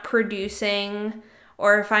not producing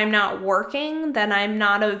or if I'm not working, then I'm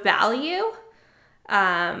not of value.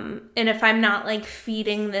 And if I'm not like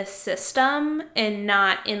feeding this system and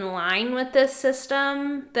not in line with this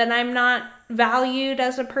system, then I'm not valued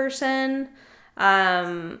as a person.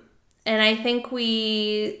 And I think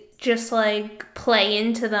we just like play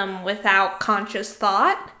into them without conscious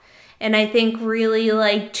thought. And I think really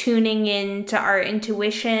like tuning into our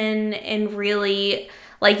intuition and really,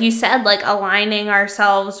 like you said, like aligning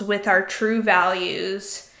ourselves with our true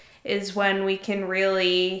values is when we can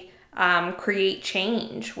really create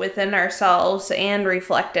change within ourselves and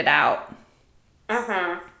reflect it out.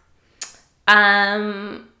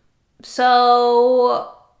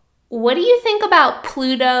 So what do you think about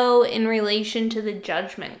Pluto in relation to the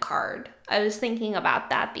Judgment card? I was thinking about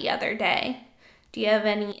that the other day. Do you have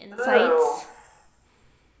any insights? Ooh.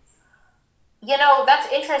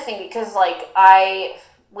 That's interesting because like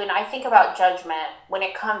when I think about judgment, when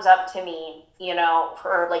it comes up to me,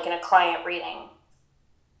 for like in a client reading,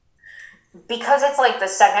 because it's like the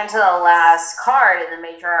second to the last card in the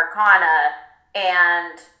major arcana,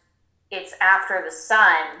 and it's after the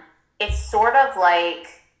sun, it's sort of like,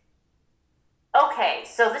 okay,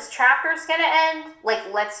 so this chapter is going to end.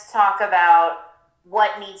 Like, let's talk about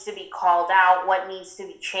what needs to be called out, what needs to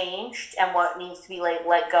be changed, and what needs to be like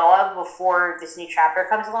let go of before this new chapter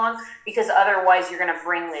comes along. Because otherwise, you're going to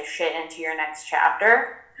bring this shit into your next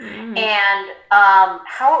chapter. And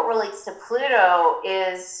how it relates to Pluto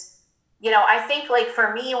is, I think like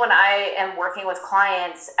for me, when I am working with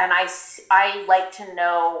clients and I like to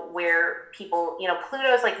know where people,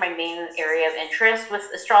 Pluto is like my main area of interest with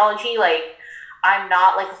astrology. Like, I'm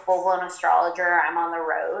not like a full blown astrologer, I'm on the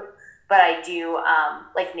road, but I do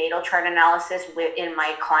like natal chart analysis in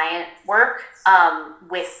my client work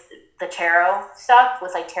with the tarot stuff,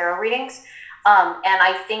 with like tarot readings. And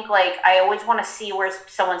I think like I always want to see where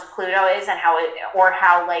someone's Pluto is and how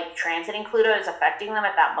like transiting Pluto is affecting them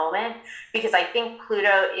at that moment, because I think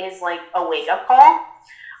Pluto is like a wake up call.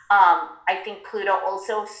 I think Pluto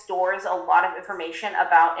also stores a lot of information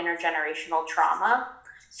about intergenerational trauma.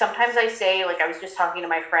 Sometimes I say, like, I was just talking to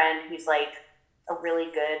my friend who's like a really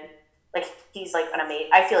good, like, he's like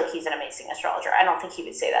I feel like he's an amazing astrologer. I don't think he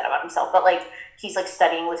would say that about himself, but like, he's like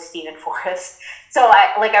studying with Stephen Forrest. So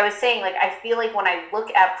I was saying, like, I feel like when I look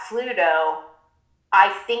at Pluto, I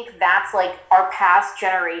think that's like our past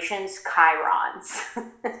generations' chirons.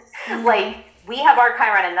 Like, we have our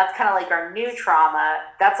chiron, and that's kind of like our new trauma.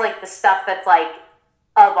 That's like the stuff that's like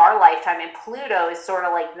of our lifetime. And Pluto is sort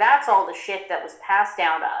of like, that's all the shit that was passed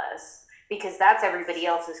down to us, because that's everybody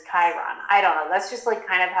else's chiron. I don't know. That's just like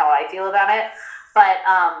kind of how I feel about it. But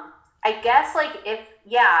I guess like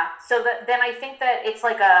then I think that it's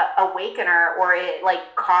like a awakener, or it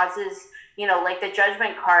like causes, like the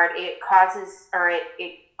judgment card, it causes, or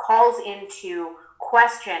it calls into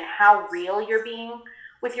question how real you're being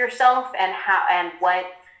with yourself, and what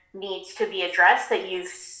needs to be addressed that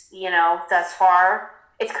you've, thus far.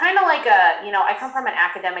 It's kind of like I come from an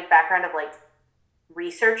academic background of like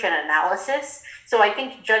research and analysis. So I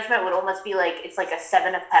think judgment would almost be like, it's like a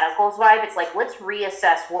Seven of Pentacles vibe. It's like, let's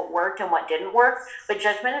reassess what worked and what didn't work. But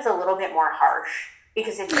judgment is a little bit more harsh,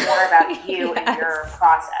 because it's more about you and your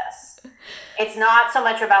process. It's not so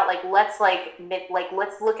much about like, let's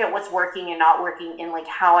look at what's working and not working in like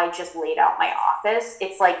how I just laid out my office.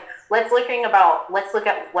 It's like, let's look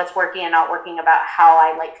at what's working and not working about how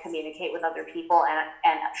I like communicate with other people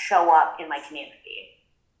and show up in my community.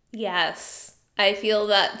 Yes. I feel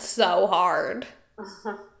that so hard.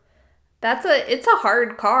 It's a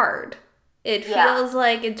hard card. It feels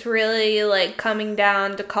like it's really like coming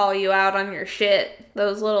down to call you out on your shit.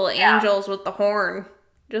 Those little angels with the horn,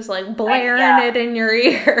 just like blaring it in your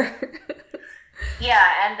ear.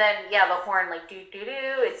 And then the horn, like, do do do.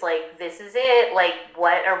 It's like, this is it. Like,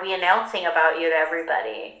 what are we announcing about you to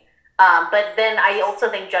everybody? But then I also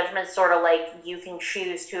think judgment's sort of like, you can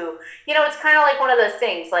choose to, it's kind of like one of those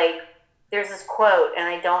things. Like, there's this quote, and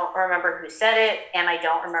I don't remember who said it, and I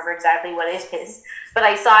don't remember exactly what it is, but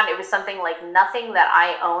I saw it. It was something like, nothing that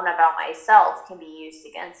I own about myself can be used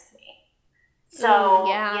against me. So,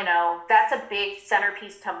 that's a big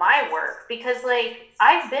centerpiece to my work, because like,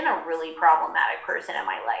 I've been a really problematic person in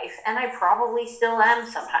my life, and I probably still am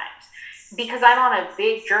sometimes, because I'm on a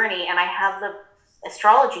big journey and I have the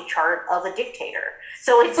astrology chart of a dictator.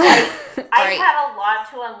 So it's like, I've had a lot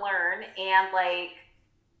to unlearn, and like,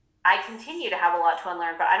 I continue to have a lot to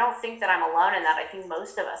unlearn, but I don't think that I'm alone in that. I think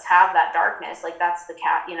most of us have that darkness. Like, that's the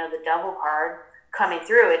the devil card coming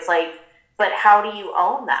through. It's like, but how do you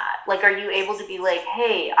own that? Like, are you able to be like,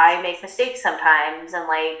 hey, I make mistakes sometimes, and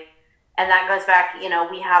like, and that goes back,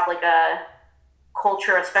 we have like a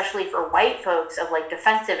culture, especially for white folks, of like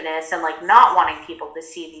defensiveness and like not wanting people to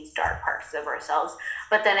see these dark parts of ourselves.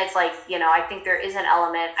 But then it's like, I think there is an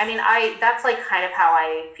element. I mean, that's like kind of how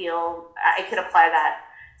I feel. I could apply that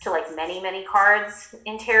to like many, many cards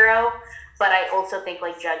in tarot. But I also think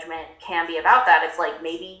like judgment can be about that. It's like,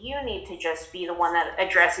 maybe you need to just be the one that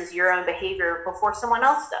addresses your own behavior before someone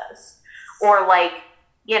else does. Or like,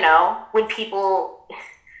 when people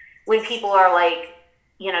are like,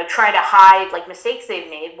 trying to hide like mistakes they've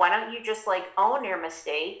made, why don't you just like own your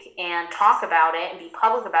mistake and talk about it and be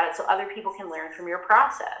public about it, so other people can learn from your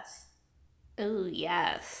process? Oh,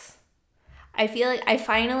 yes. I feel like I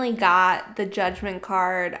finally got the judgment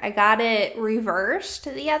card. I got it reversed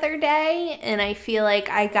the other day, and I feel like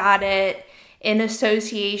I got it in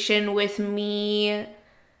association with me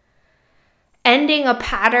ending a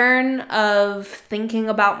pattern of thinking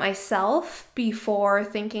about myself before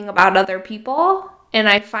thinking about other people. And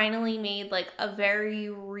I finally made like a very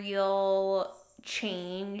real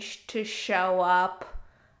change to show up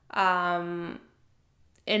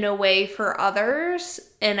in a way for others.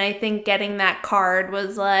 And I think getting that card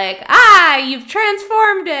was like, you've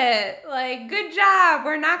transformed it. Like, good job.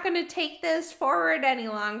 We're not going to take this forward any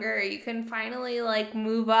longer. You can finally like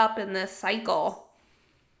move up in this cycle.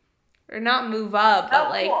 Or not move up, but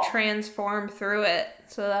like cool. transform through it.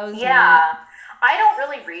 So that was neat. Yeah. I don't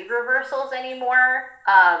really read reversals anymore.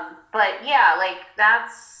 But yeah, like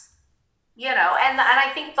that's, and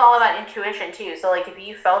I think it's all about intuition too. So like if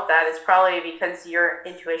you felt that, it's probably because your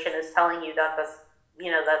intuition is telling you that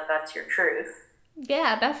that's your truth.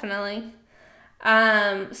 Yeah, definitely.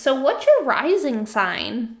 So what's your rising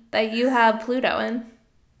sign that you have Pluto in?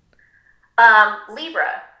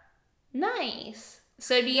 Libra. Nice.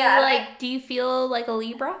 So Yeah, and do you feel like a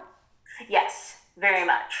Libra? yes, very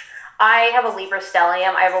much. I have a Libra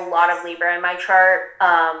stellium. I have a lot of Libra in my chart.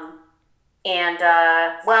 And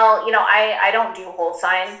well, I don't do whole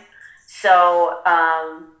sign. So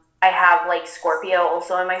I have like Scorpio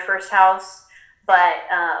also in my first house. But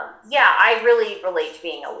yeah, I really relate to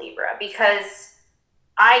being a Libra because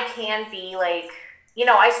I can be like,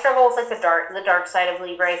 I struggle with like the dark side of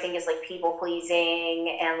Libra. I think is like people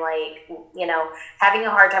pleasing and like, having a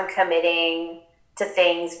hard time committing to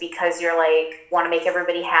things because you're like want to make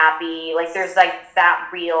everybody happy. Like there's like that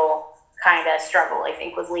real kind of struggle I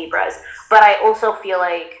think with Libras. But I also feel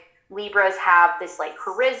like Libras have this like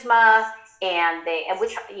charisma and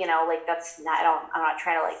which like that's not I'm not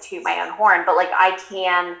trying to like toot my own horn, but like I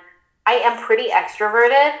am pretty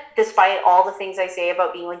extroverted despite all the things I say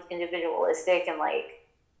about being like individualistic and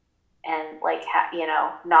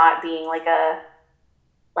not being like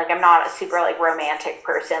I'm not a super like romantic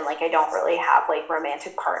person. Like I don't really have like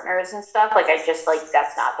romantic partners and stuff. Like I just like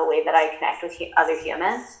that's not the way that I connect with other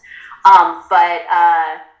humans. But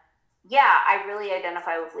yeah, I really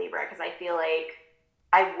identify with Libra because I feel like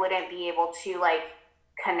I wouldn't be able to like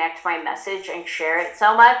connect my message and share it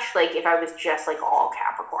so much like if I was just like all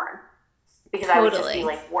Capricorn because I would just be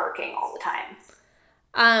Totally. like working all the time.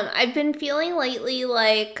 I've been feeling lately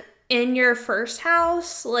like in your first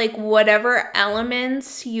house, like whatever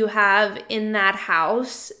elements you have in that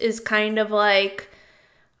house is kind of like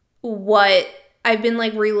what I've been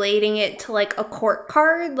like relating it to like a court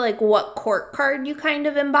card, like what court card you kind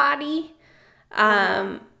of embody. Mm-hmm.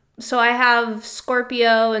 Um, so I have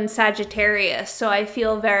Scorpio and Sagittarius, so I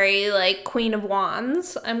feel very like Queen of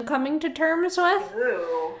Wands, I'm coming to terms with.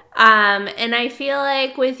 Ooh. And I feel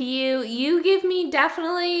like with you, you give me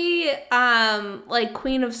definitely like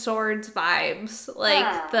Queen of Swords vibes, like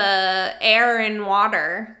Hmm. the air and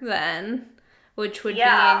water then, which would be in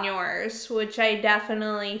Yeah. yours, which I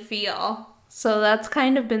definitely feel. So that's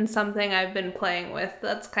kind of been something I've been playing with.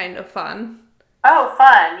 That's kind of fun. Oh,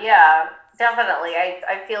 fun. Yeah, definitely.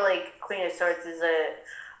 I feel like Queen of Swords is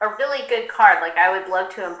a really good card. Like I would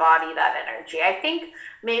love to embody that energy. I think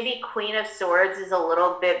maybe Queen of Swords is a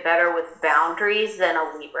little bit better with boundaries than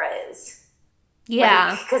a Libra is. Like,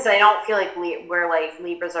 Yeah. because I don't feel like we're like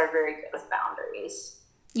Libras are very good with boundaries.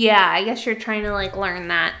 Yeah, I guess you're trying to like learn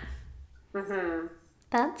that. Mm-hmm.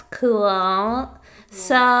 That's cool. Mm-hmm.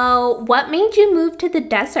 So, what made you move to the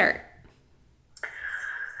desert?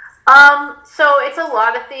 So it's a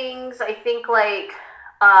lot of things. I think like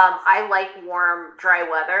I like warm, dry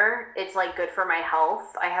weather. It's like good for my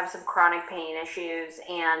health. I have some chronic pain issues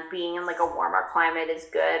and being in like a warmer climate is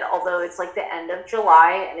good. Although it's like the end of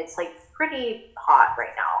July and it's like pretty hot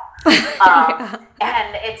right now. Yeah.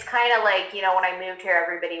 And it's kind of like, when I moved here,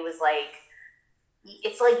 everybody was like,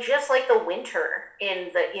 it's like just like the winter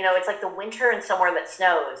it's like the winter in somewhere that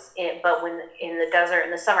snows but when in the desert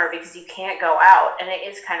in the summer because you can't go out and it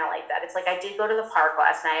is kind of like that. It's like I did go to the park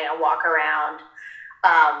last night and walk around,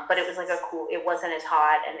 but it was like it wasn't as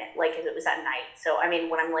hot and like it was at night. So I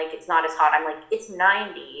mean when I'm like it's not as hot, I'm like it's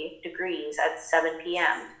 90 degrees at 7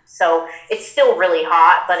 p.m. So it's still really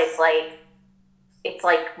hot, but it's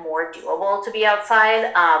like more doable to be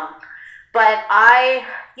outside. But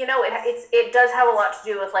it does have a lot to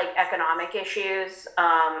do with like economic issues.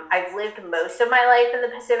 I've lived most of my life in the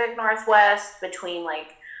Pacific Northwest between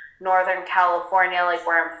like Northern California, like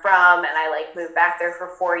where I'm from, and I like moved back there for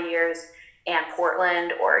 4 years, and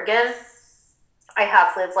Portland, Oregon.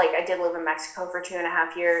 I did live in Mexico for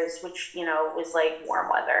 2.5 years, which, was like warm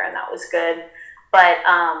weather and that was good. But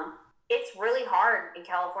it's really hard in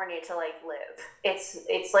California to like live.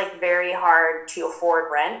 It's like very hard to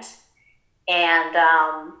afford rent and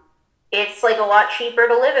it's like a lot cheaper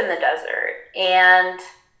to live in the desert. And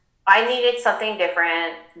I needed something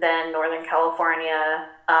different than Northern California.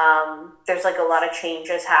 There's like a lot of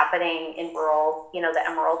changes happening in rural, the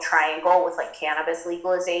Emerald Triangle with like cannabis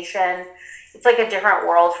legalization. It's like a different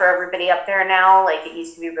world for everybody up there now. Like it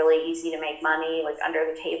used to be really easy to make money like under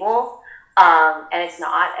the table, and it's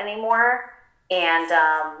not anymore. And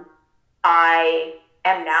I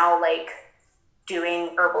am now like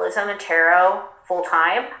doing herbalism and tarot full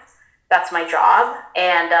time. That's my job.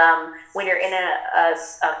 And when you're in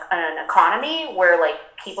an economy where like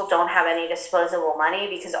people don't have any disposable money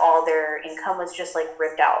because all their income was just like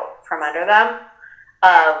ripped out from under them,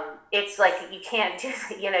 it's like you can't do,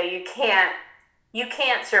 you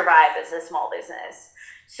can't survive as a small business.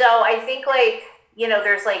 So I think like,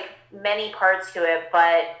 there's like many parts to it,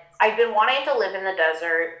 but I've been wanting to live in the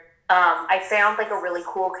desert. I found like a really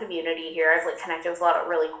cool community here. I've like connected with a lot of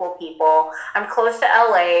really cool people. I'm close to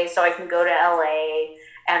LA, so I can go to LA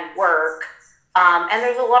and work. And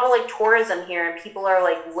there's a lot of like tourism here, and people are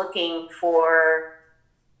like looking for,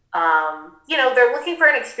 they're looking for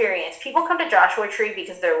an experience. People come to Joshua Tree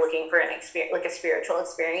because they're looking for an experience, like a spiritual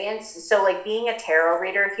experience. So like being a tarot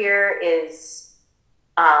reader here is,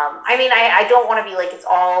 I don't want to be like, it's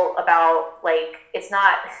all about like, it's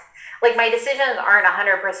not like my decisions aren't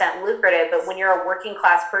 100% lucrative, but when you're a working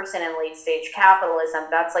class person in late stage capitalism,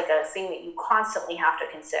 that's like a thing that you constantly have to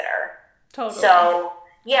consider. Totally. So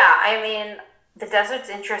yeah, the desert's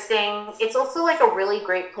interesting. It's also like a really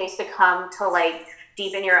great place to come to like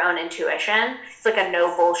deepen your own intuition. It's like a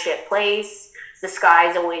no bullshit place. The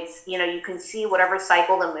sky's always, you can see whatever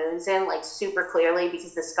cycle the moon's in like super clearly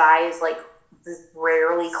because the sky is like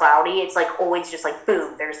rarely cloudy. It's like always just like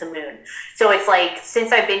boom, there's the moon. So it's like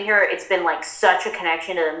since I've been here, it's been like such a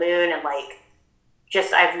connection to the moon, and like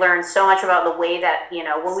just I've learned so much about the way that,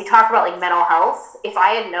 when we talk about like mental health, if I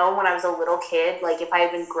had known when I was a little kid, like if I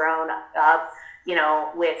had been grown up,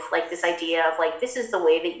 with like this idea of like this is the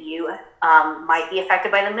way that you might be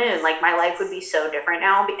affected by the moon, like my life would be so different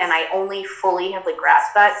now. And I only fully have like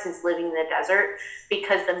grasped that since living in the desert,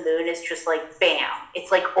 because the moon is just like bam,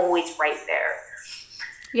 it's like always right there.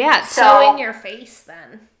 Yeah, it's so in your face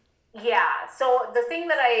then. Yeah, so the thing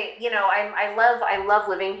that I love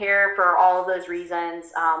living here for all of those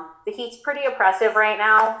reasons. The heat's pretty oppressive right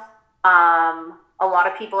now. A lot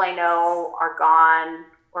of people I know are gone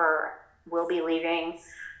or will be leaving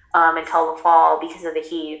until the fall because of the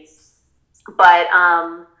heat. But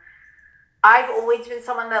I've always been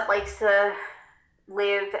someone that likes to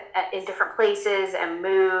live in different places and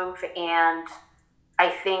move, and I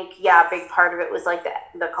think, a big part of it was like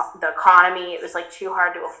the economy. It was like too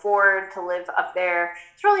hard to afford to live up there.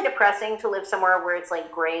 It's really depressing to live somewhere where it's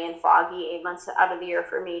like gray and foggy 8 months out of the year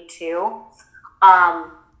for me too.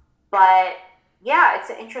 But yeah, it's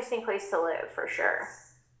an interesting place to live for sure.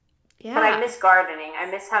 Yeah. But I miss gardening. I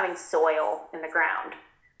miss having soil in the ground.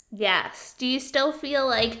 Yes. Do you still feel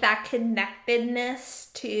like that connectedness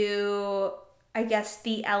to, I guess,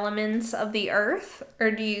 the elements of the earth? Or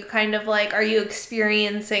do you kind of like, are you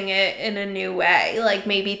experiencing it in a new way? Like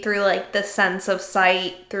maybe through like the sense of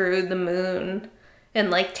sight through the moon and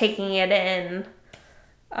like taking it in?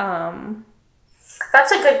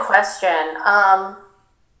 That's a good question.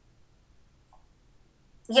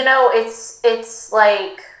 It's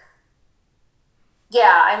like,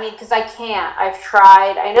 yeah, because I can't. I've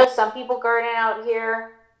tried. I know some people garden out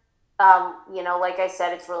here. Like I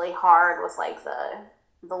said, it's really hard with like the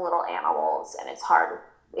little animals, and it's hard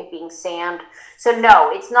with it being sand. So no,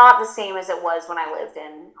 it's not the same as it was when I lived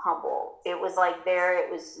in Humboldt. It was like there, it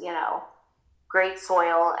was, great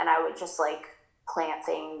soil, and I would just like plant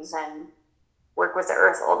things and work with the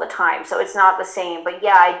earth all the time. So it's not the same. But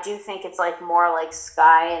yeah, I do think it's like more like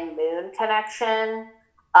sky and moon connection.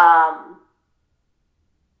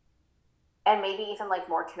 And maybe even like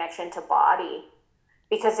more connection to body,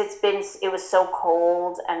 because it was so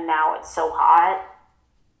cold and now it's so hot,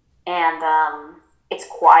 and it's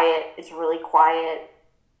quiet. It's really quiet.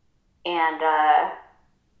 And,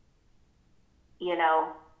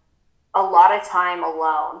 a lot of time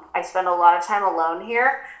alone. I spend a lot of time alone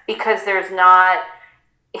here because there's not,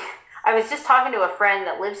 I was just talking to a friend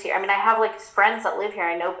that lives here. I have like friends that live here.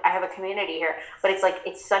 I know I have a community here, but it's like,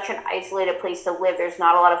 it's such an isolated place to live. There's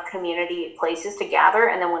not a lot of community places to gather.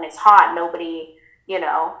 And then when it's hot, nobody, you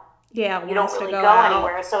don't really go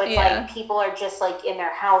anywhere. So it's like people are just like in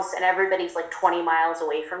their house, and everybody's like 20 miles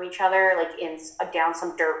away from each other, like down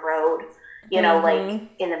some dirt road, like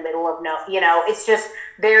in the middle of it's just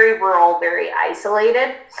very rural, very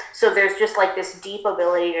isolated. So there's just like this deep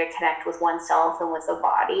ability to connect with oneself and with the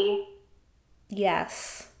body.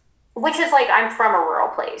 Yes. Which is like, I'm from a rural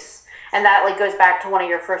place. And that like goes back to one of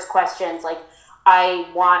your first questions. Like,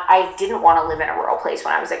 I didn't want to live in a rural place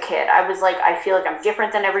when I was a kid. I was like, I feel like I'm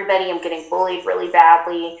different than everybody. I'm getting bullied really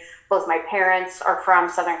badly. Both my parents are from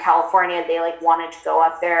Southern California. They like wanted to go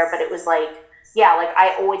up there, but it was like, yeah, like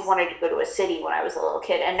I always wanted to go to a city when I was a little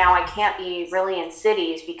kid. And now I can't be really in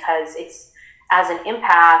cities because it's, as an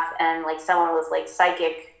empath and like someone with like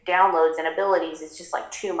psychic downloads and abilities, it's just like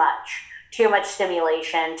too much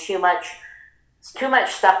stimulation, too much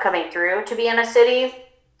stuff coming through to be in a city.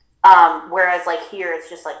 Whereas like here, it's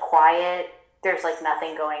just like quiet. There's like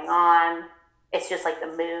nothing going on. It's just like the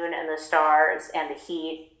moon and the stars and the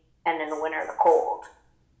heat, and in the winter, the cold.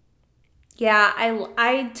 Yeah,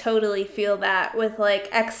 I totally feel that with like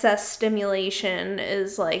excess stimulation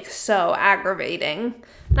is like so aggravating.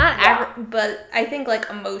 Not Yeah. but I think like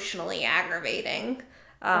emotionally aggravating.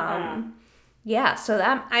 Mm-hmm. Yeah, so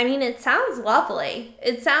that, I mean, it sounds lovely.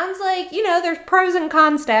 It sounds like, there's pros and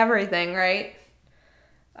cons to everything, right?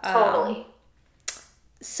 Um, Totally.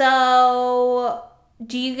 so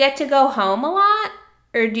do you get to go home a lot?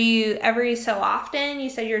 Or do you every so often? You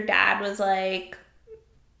said your dad was like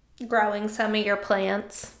growing some of your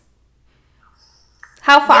plants.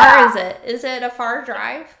 How far Yeah. is it? Is it a far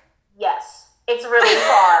drive? Yes. It's really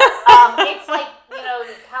far. It's like,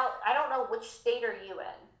 I don't know, which state are you in?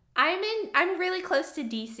 I'm really close to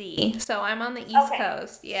DC, so I'm on the East Okay.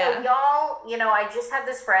 Coast. So Yeah. y'all, I just had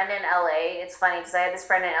this friend in LA. It's funny because I had this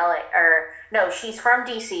friend in LA, or no, she's from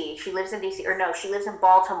DC. She lives in DC, or no, she lives in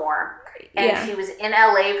Baltimore. And Yeah. she was in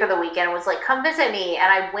LA for the weekend and was like, come visit me.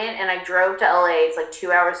 And I went and I drove to LA. It's like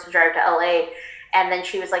 2 hours to drive to LA. And then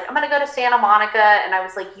she was like, I'm going to go to Santa Monica. And I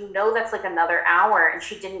was like, that's like another hour. And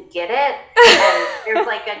she didn't get it. And there's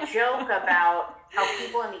like a joke about how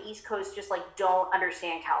people in the East Coast just like don't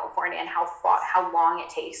understand California and how long it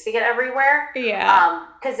takes to get everywhere. Yeah.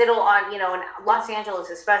 Because it'll on in Los Angeles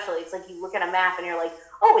especially, it's like you look at a map and you're like,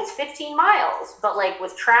 oh, it's 15 miles, but like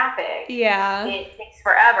with traffic, Yeah. it takes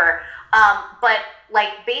forever. But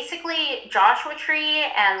like basically Joshua Tree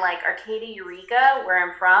and like Arcadia Eureka, where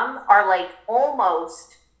I'm from, are like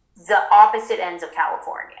almost the opposite ends of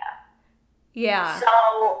California. Yeah.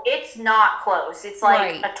 So it's not close. It's like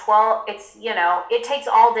Right. a 12, it takes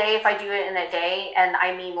all day if I do it in a day. And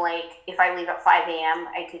I mean, like, if I leave at 5 a.m.,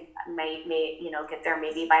 I could get there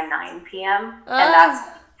maybe by 9 p.m. And that's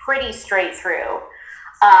Uh, pretty straight through.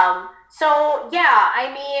 So yeah,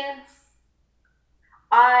 I mean,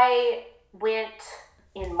 I went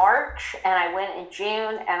in March and I went in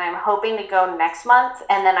June and I'm hoping to go next month.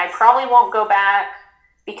 And then I probably won't go back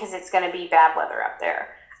because it's going to be bad weather up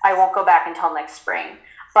there. I won't go back until next spring.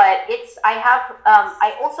 But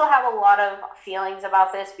I also have a lot of feelings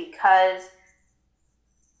about this because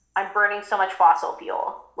I'm burning so much fossil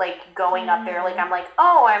fuel. Like going up there, like mm,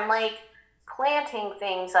 I'm like planting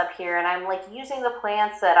things up here and I'm like using the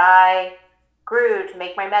plants that I grew to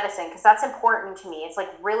make my medicine because that's important to me. It's like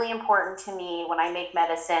really important to me when I make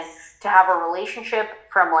medicine to have a relationship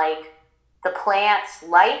from like the plant's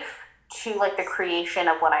life to like the creation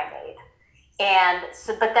of what I made. And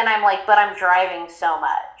so, but then I'm like, but I'm driving so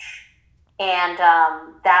much. And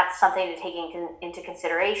that's something to take into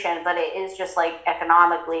consideration. But it is just like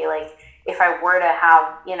economically, like if I were to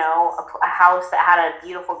have, a house that had a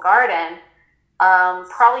beautiful garden,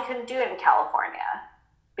 probably couldn't do it in California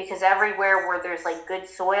because everywhere where there's like good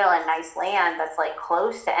soil and nice land that's like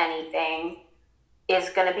close to anything is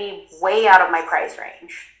going to be way out of my price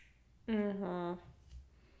range. mm-hmm.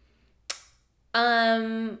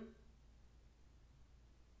 Um,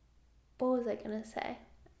 what was I gonna say?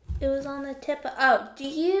 It was on the tip of,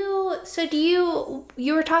 you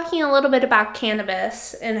were talking a little bit about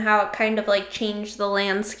cannabis and how it kind of like changed the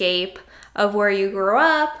landscape of where you grew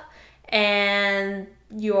up and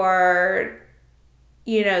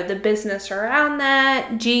the business around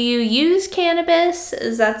that. Do you use cannabis?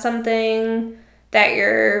 Is that something that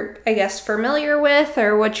you're, I guess, familiar with,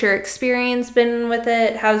 or what's your experience been with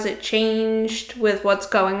it? How's it changed with what's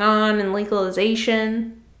going on in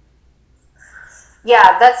legalization?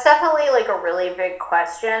 Yeah, that's definitely like a really big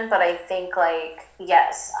question, but I think like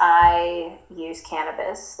yes, I use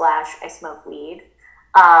cannabis slash I smoke weed.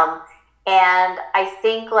 Um, and I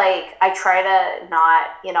think like I try to not,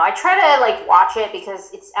 I try to like watch it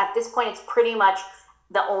because it's at this point it's pretty much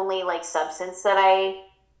the only like substance that I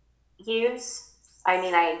use. I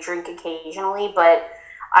mean, I drink occasionally, but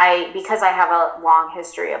because I have a long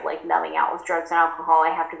history of like numbing out with drugs and alcohol,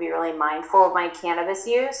 I have to be really mindful of my cannabis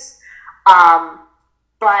use. Um,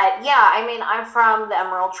 but yeah, I mean, I'm from the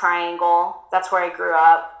Emerald Triangle. That's where I grew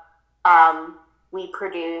up. We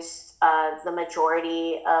produce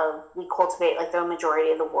we cultivate like the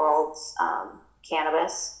majority of the world's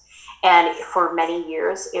cannabis. And for many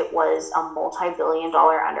years, it was a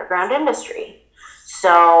multi-billion-dollar underground industry.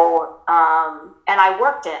 So, and I've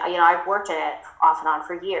worked in it off and on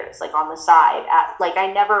for years, like on the side.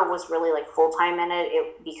 I never was really like full time in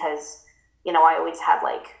it, because, I always had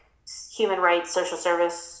like human rights, social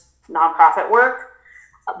service, nonprofit work,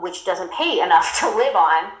 which doesn't pay enough to live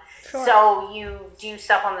on. Sure. So you do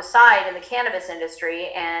stuff on the side in the cannabis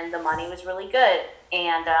industry, and the money was really good.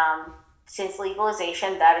 And since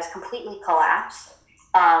legalization, that has completely collapsed.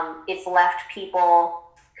 It's left people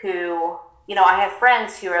who, I have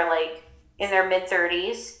friends who are like in their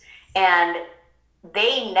mid-30s, and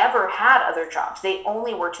they never had other jobs. They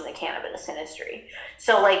only worked in the cannabis industry.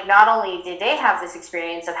 So like, not only did they have this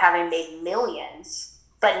experience of having made millions,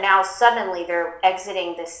 but now suddenly they're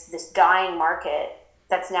exiting this dying market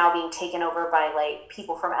that's now being taken over by like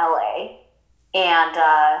people from LA. And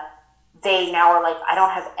they now are like, I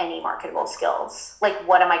don't have any marketable skills. Like,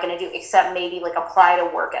 what am I going to do except maybe like apply to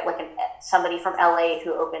work at like somebody from LA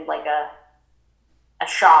who opened like a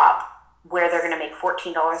shop where they're going to make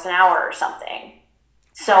 $14 an hour or something.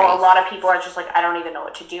 So right. A lot of people are just like, I don't even know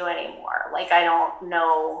what to do anymore. Like, I don't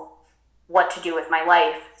know what to do with my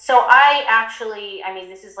life. So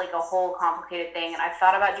this is like a whole complicated thing, and I've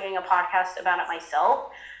thought about doing a podcast about it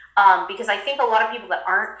myself, because I think a lot of people that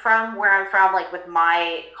aren't from where I'm from, like with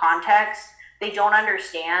my context, they don't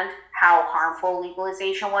understand how harmful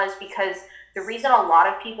legalization was, because the reason a lot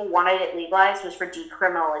of people wanted it legalized was for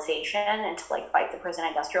decriminalization and to like fight the prison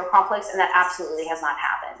industrial complex, and that absolutely has not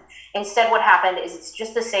happened. Instead, what happened is it's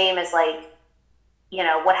just the same as like,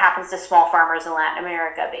 what happens to small farmers in Latin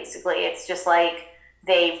America, basically. It's just like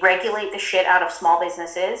they regulate the shit out of small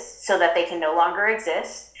businesses so that they can no longer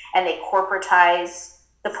exist, and they corporatize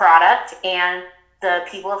the product, and the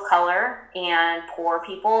people of color and poor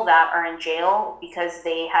people that are in jail because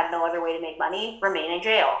they had no other way to make money remain in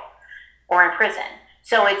jail or in prison.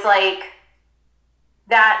 So it's like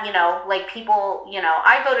that, like people,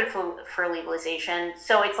 I voted for legalization.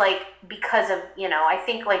 So it's like, because of, I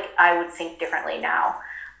think like I would think differently now.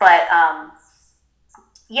 But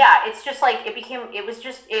it's just like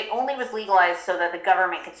it only was legalized so that the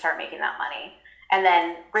government could start making that money. And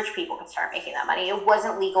then rich people could start making that money. It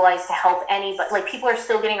wasn't legalized to help anybody. Like, people are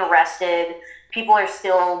still getting arrested. People are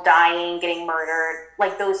still dying, getting murdered.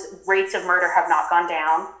 Like, those rates of murder have not gone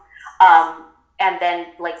down. And then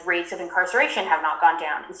like rates of incarceration have not gone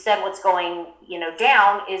down. Instead, what's going,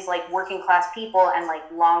 down is like working class people and like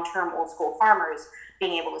long-term old school farmers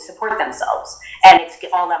being able to support themselves. And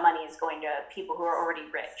all that money is going to people who are already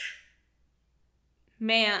rich.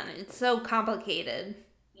 Man, it's so complicated.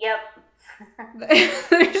 Yep.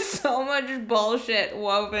 There's so much bullshit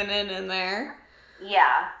woven in there.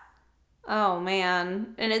 Yeah. Oh,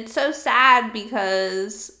 man. And it's so sad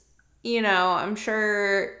because, I'm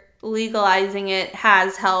sure legalizing it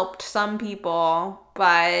has helped some people,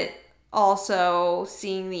 but also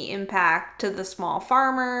seeing the impact to the small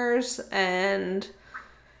farmers, and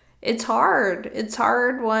it's hard. It's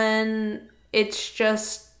hard when it's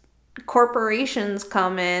just corporations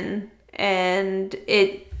come in, and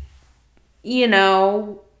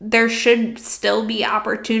there should still be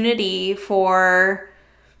opportunity for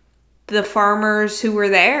the farmers who were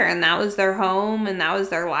there, and that was their home, and that was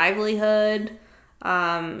their livelihood.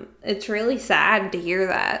 It's really sad to hear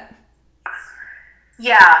that.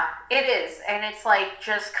 Yeah, it is. And it's like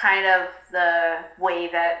just kind of the way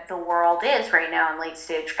that the world is right now in late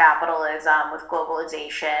stage capitalism, with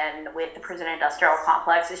globalization, with the prison industrial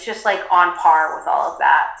complex. It's just like on par with all of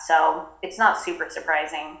that. So it's not super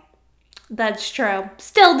surprising. That's true.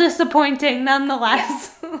 Still disappointing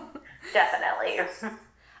nonetheless. Yeah, definitely.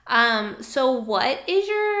 So what is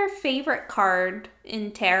your favorite card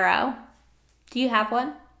in tarot? Do you have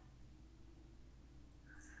one?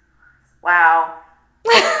 Wow.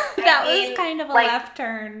 That was kind of a left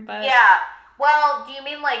turn, but... Yeah. Well, do you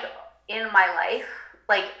mean like in my life?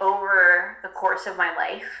 Like over the course of my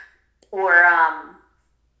life? Or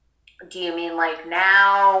do you mean like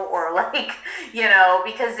now? Or like,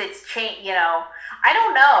 because it's changed, I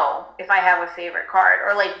don't know if I have a favorite card,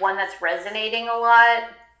 or like one that's resonating a lot.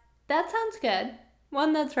 That sounds good.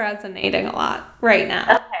 One that's resonating a lot right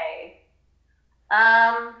now. Okay.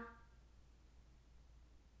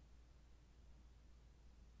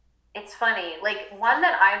 It's funny. Like, one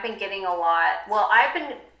that I've been getting a lot. Well,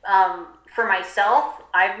 for myself,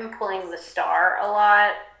 I've been pulling the Star a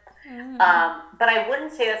lot. But I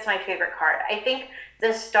wouldn't say that's my favorite card. I think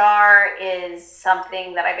the Star is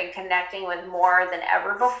something that I've been connecting with more than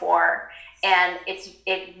ever before. And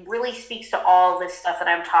it really speaks to all this stuff that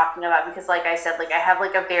I'm talking about, because like I said, like I have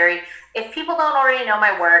like if people don't already know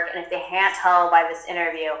my work, and if they can't tell by this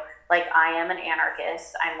interview, like I am an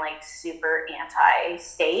anarchist. I'm like super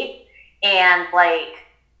anti-state. And like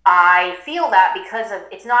I feel that because of,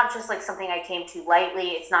 it's not just like something I came to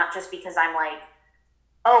lightly. It's not just because I'm like,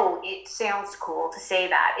 oh, it sounds cool to say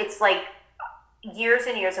that. It's like years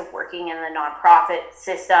and years of working in the nonprofit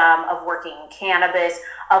system, of working in cannabis,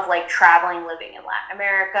 of like traveling, living in Latin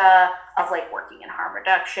America, of like working in harm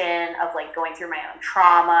reduction, of like going through my own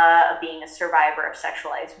trauma, of being a survivor of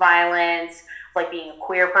sexualized violence, like being a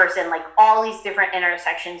queer person, like all these different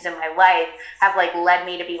intersections in my life have like led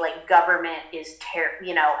me to be like, government is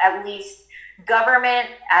at least government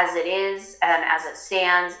as it is and as it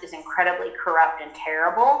stands is incredibly corrupt and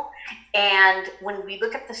terrible. And when we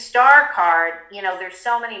look at the star card, there's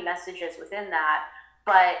so many messages within that,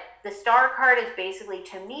 but the star card is basically,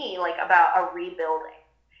 to me, like about a rebuilding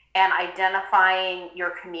and identifying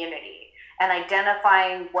your community and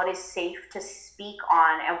identifying what is safe to speak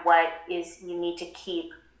on and what is you need to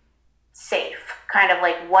keep safe, kind of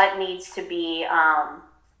like what needs to be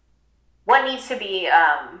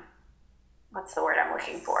what's the word I'm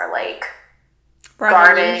looking for? Like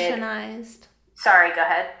Revolutionized. Guarded. Sorry, go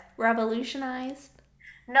ahead. Revolutionized.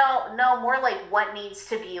 No, more like what needs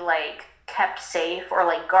to be like kept safe or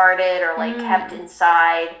like guarded or like kept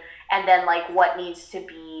inside, and then like what needs to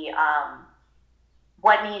be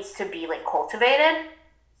like cultivated.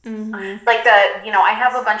 Mm-hmm. Like I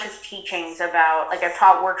have a bunch of teachings about, like I've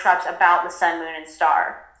taught workshops about the sun, moon, and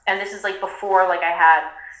star, and this is like before like I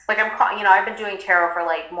had like I've been doing tarot for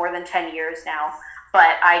like more than 10 years now,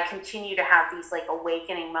 but I continue to have these like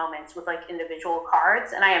awakening moments with like individual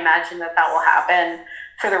cards, and I imagine that will happen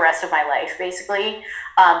for the rest of my life, basically.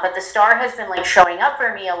 But the star has been like showing up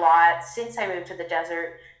for me a lot since I moved to the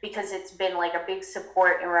desert, because it's been like a big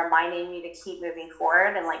support in reminding me to keep moving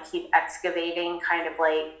forward and like keep excavating kind of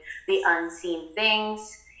like the unseen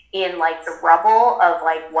things in like the rubble of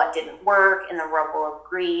like what didn't work, in the rubble of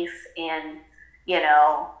grief, and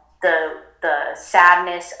the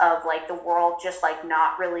sadness of like the world just like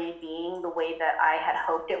not really being the way that I had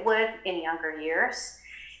hoped it would in younger years.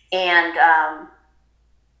 And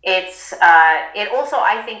it also,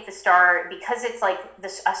 I think the star, because it's like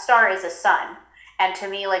this, a star is a sun, and to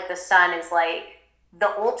me like the sun is like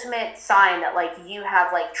the ultimate sign that like you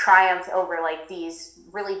have like triumphed over like these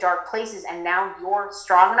really dark places, and now you're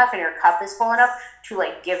strong enough and your cup is full enough to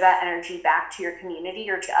like give that energy back to your community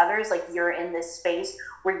or to others. Like you're in this space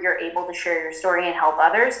where you're able to share your story and help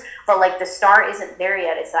others, but like the star isn't there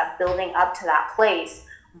yet. It's that building up to that place.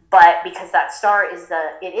 But because that star is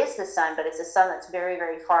the sun, but it's a sun that's very,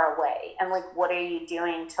 very far away. And like, what are you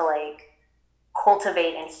doing to like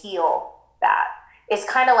cultivate and heal that? It's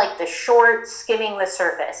kind of like the short skimming the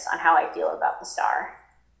surface on how I feel about the star.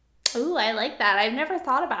 Ooh, I like that. I've never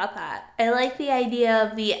thought about that. I like the idea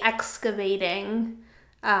of the excavating,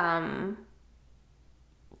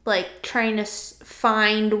 like trying to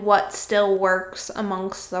find what still works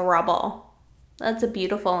amongst the rubble. That's a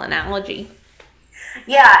beautiful analogy.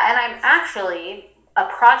 Yeah, and I'm actually a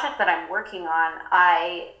project that I'm working on.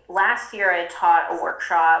 Last year I taught a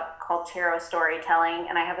workshop called Tarot Storytelling,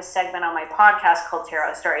 and I have a segment on my podcast called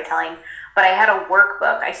Tarot Storytelling. But I had a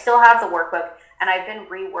workbook. I still have the workbook, and I've been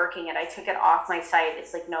reworking it. I took it off my site.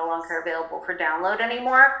 It's like no longer available for download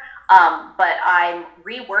anymore. But I'm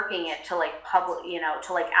reworking it to like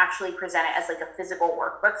to like actually present it as like a physical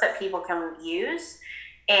workbook that people can use.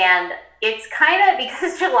 And it's kind of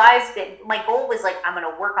because my goal was like, I'm going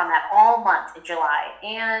to work on that all month in July.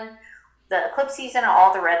 And the eclipse season and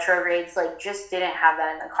all the retrogrades like just didn't have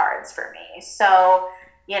that in the cards for me. So,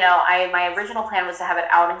 my original plan was to have it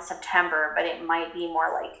out in September, but it might be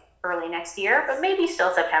more like early next year, but maybe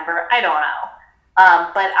still September. I don't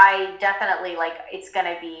know. But I definitely like, it's going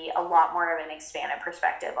to be a lot more of an expanded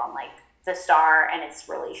perspective on like the star and its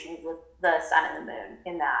relation with the sun and the moon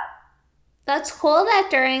in that. That's cool that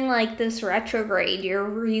during like this retrograde you're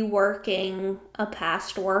reworking a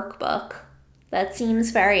past workbook. That seems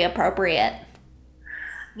very appropriate.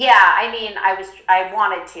 Yeah, I mean, I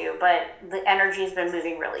wanted to, but the energy's been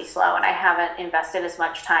moving really slow, and I haven't invested as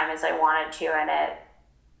much time as I wanted to in it.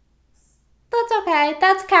 That's okay.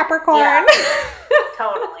 That's Capricorn. Yeah,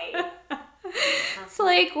 totally. It's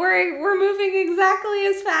like we're moving exactly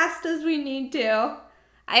as fast as we need to.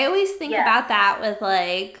 I always think about that with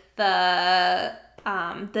like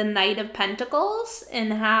the Knight of Pentacles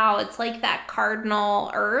and how it's like that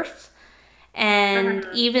cardinal earth. And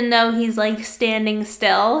even though he's like standing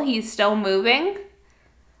still, he's still moving.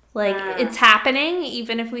 Like it's happening,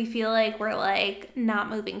 even if we feel like we're like not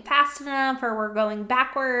moving fast enough or we're going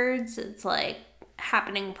backwards, it's like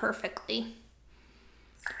happening perfectly.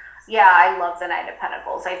 Yeah, I love the Knight of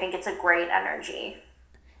Pentacles. I think it's a great energy.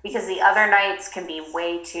 because the other nights can be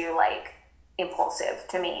way too like impulsive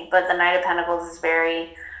to me. But the Knight of Pentacles is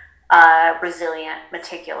very resilient,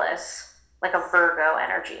 meticulous, like a Virgo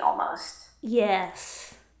energy almost.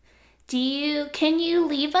 Yes. Can you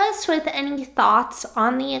leave us with any thoughts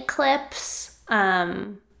on the eclipse?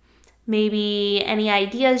 Maybe any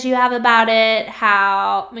ideas you have about it,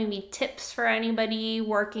 how, maybe tips for anybody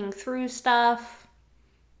working through stuff?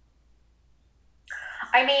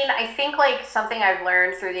 I mean, I think like something I've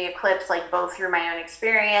learned through the eclipse, like both through my own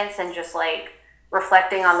experience and just like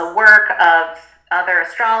reflecting on the work of other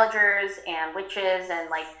astrologers and witches and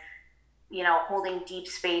like, you know, holding deep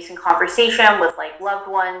space and conversation with like loved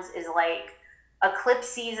ones, is like eclipse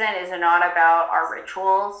season is not about our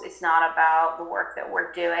rituals. It's not about the work that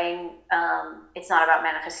we're doing. It's not about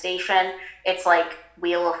manifestation. It's like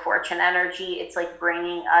Wheel of Fortune energy. It's like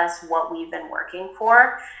bringing us what we've been working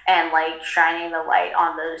for and like shining the light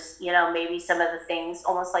on those, you know, maybe some of the things,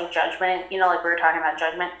 almost like judgment, you know, like we were talking about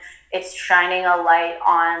judgment. It's shining a light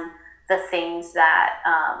on the things that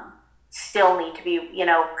still need to be, you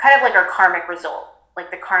know, kind of like our karmic result, like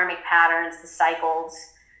the karmic patterns, the cycles.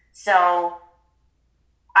 So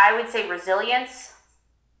I would say resilience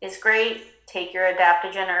is great. Take your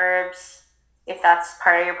adaptogen herbs if that's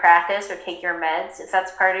part of your practice, or take your meds if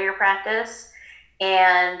that's part of your practice,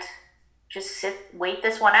 and just wait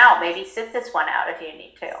this one out. Maybe sit this one out if you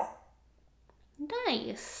need to.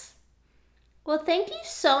 Nice. Well, thank you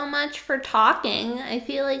so much for talking. I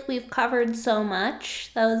feel like we've covered so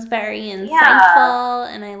much. That was very insightful,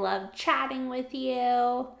 and I love chatting with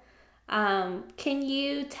you. Can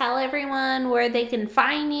you tell everyone where they can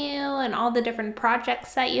find you and all the different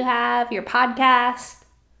projects that you have, your podcast?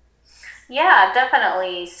 Yeah,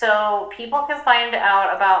 definitely. So people can find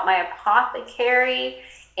out about my apothecary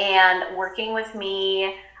and working with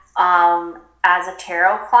me as a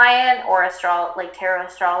tarot client or like tarot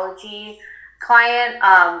astrology client.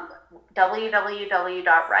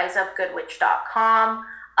 www.riseupgoodwitch.com.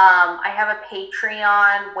 I have a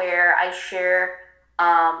Patreon where I share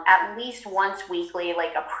at least once weekly,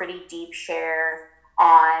 like a pretty deep share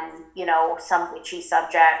on, you know, some witchy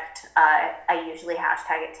subject. I usually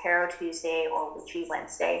hashtag it Tarot Tuesday or Witchy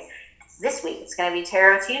Wednesday. This week it's going to be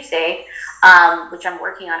Tarot Tuesday, which I'm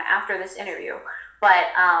working on after this interview. But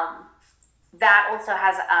that also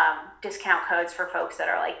has discount codes for folks that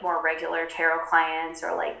are like more regular tarot clients,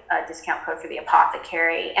 or like a discount code for the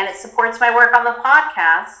apothecary. And it supports my work on the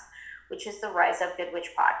podcast, which is the Rise Up Good Witch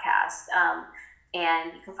podcast.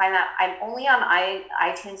 And you can find that. I'm only on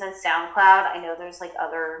iTunes and SoundCloud. I know there's like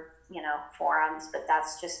other, you know, forums, but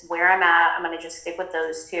that's just where I'm at. I'm going to just stick with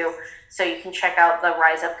those two. So you can check out the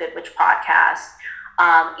Rise Up Good Witch podcast.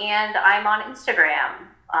 And I'm on Instagram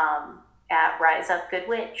at Rise Up Good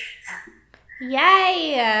Witch.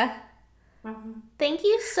 Yay! Mm-hmm. Thank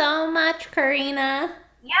you so much, Karina.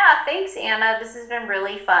 Yeah, thanks, Anna. This has been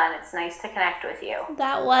really fun. It's nice to connect with you.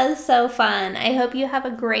 That was so fun. I hope you have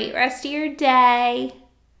a great rest of your day.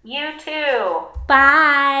 You too.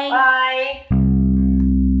 Bye. Bye.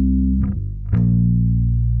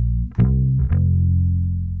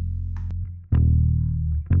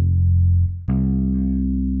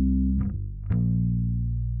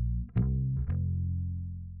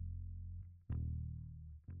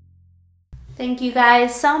 Thank you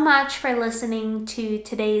guys so much for listening to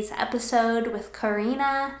today's episode with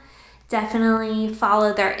Karina. Definitely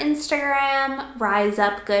follow their Instagram, Rise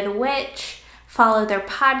Up Good Witch. Follow their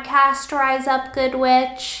podcast, Rise Up Good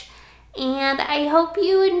Witch. And I hope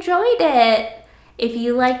you enjoyed it. If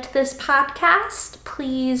you liked this podcast,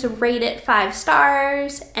 please rate it 5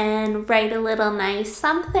 stars and write a little nice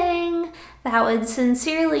something. That would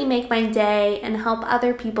sincerely make my day and help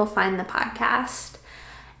other people find the podcast.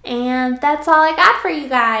 And that's all I got for you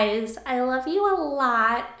guys. I love you a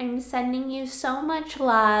lot. I'm sending you so much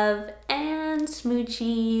love and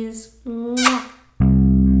smoochies. Mwah.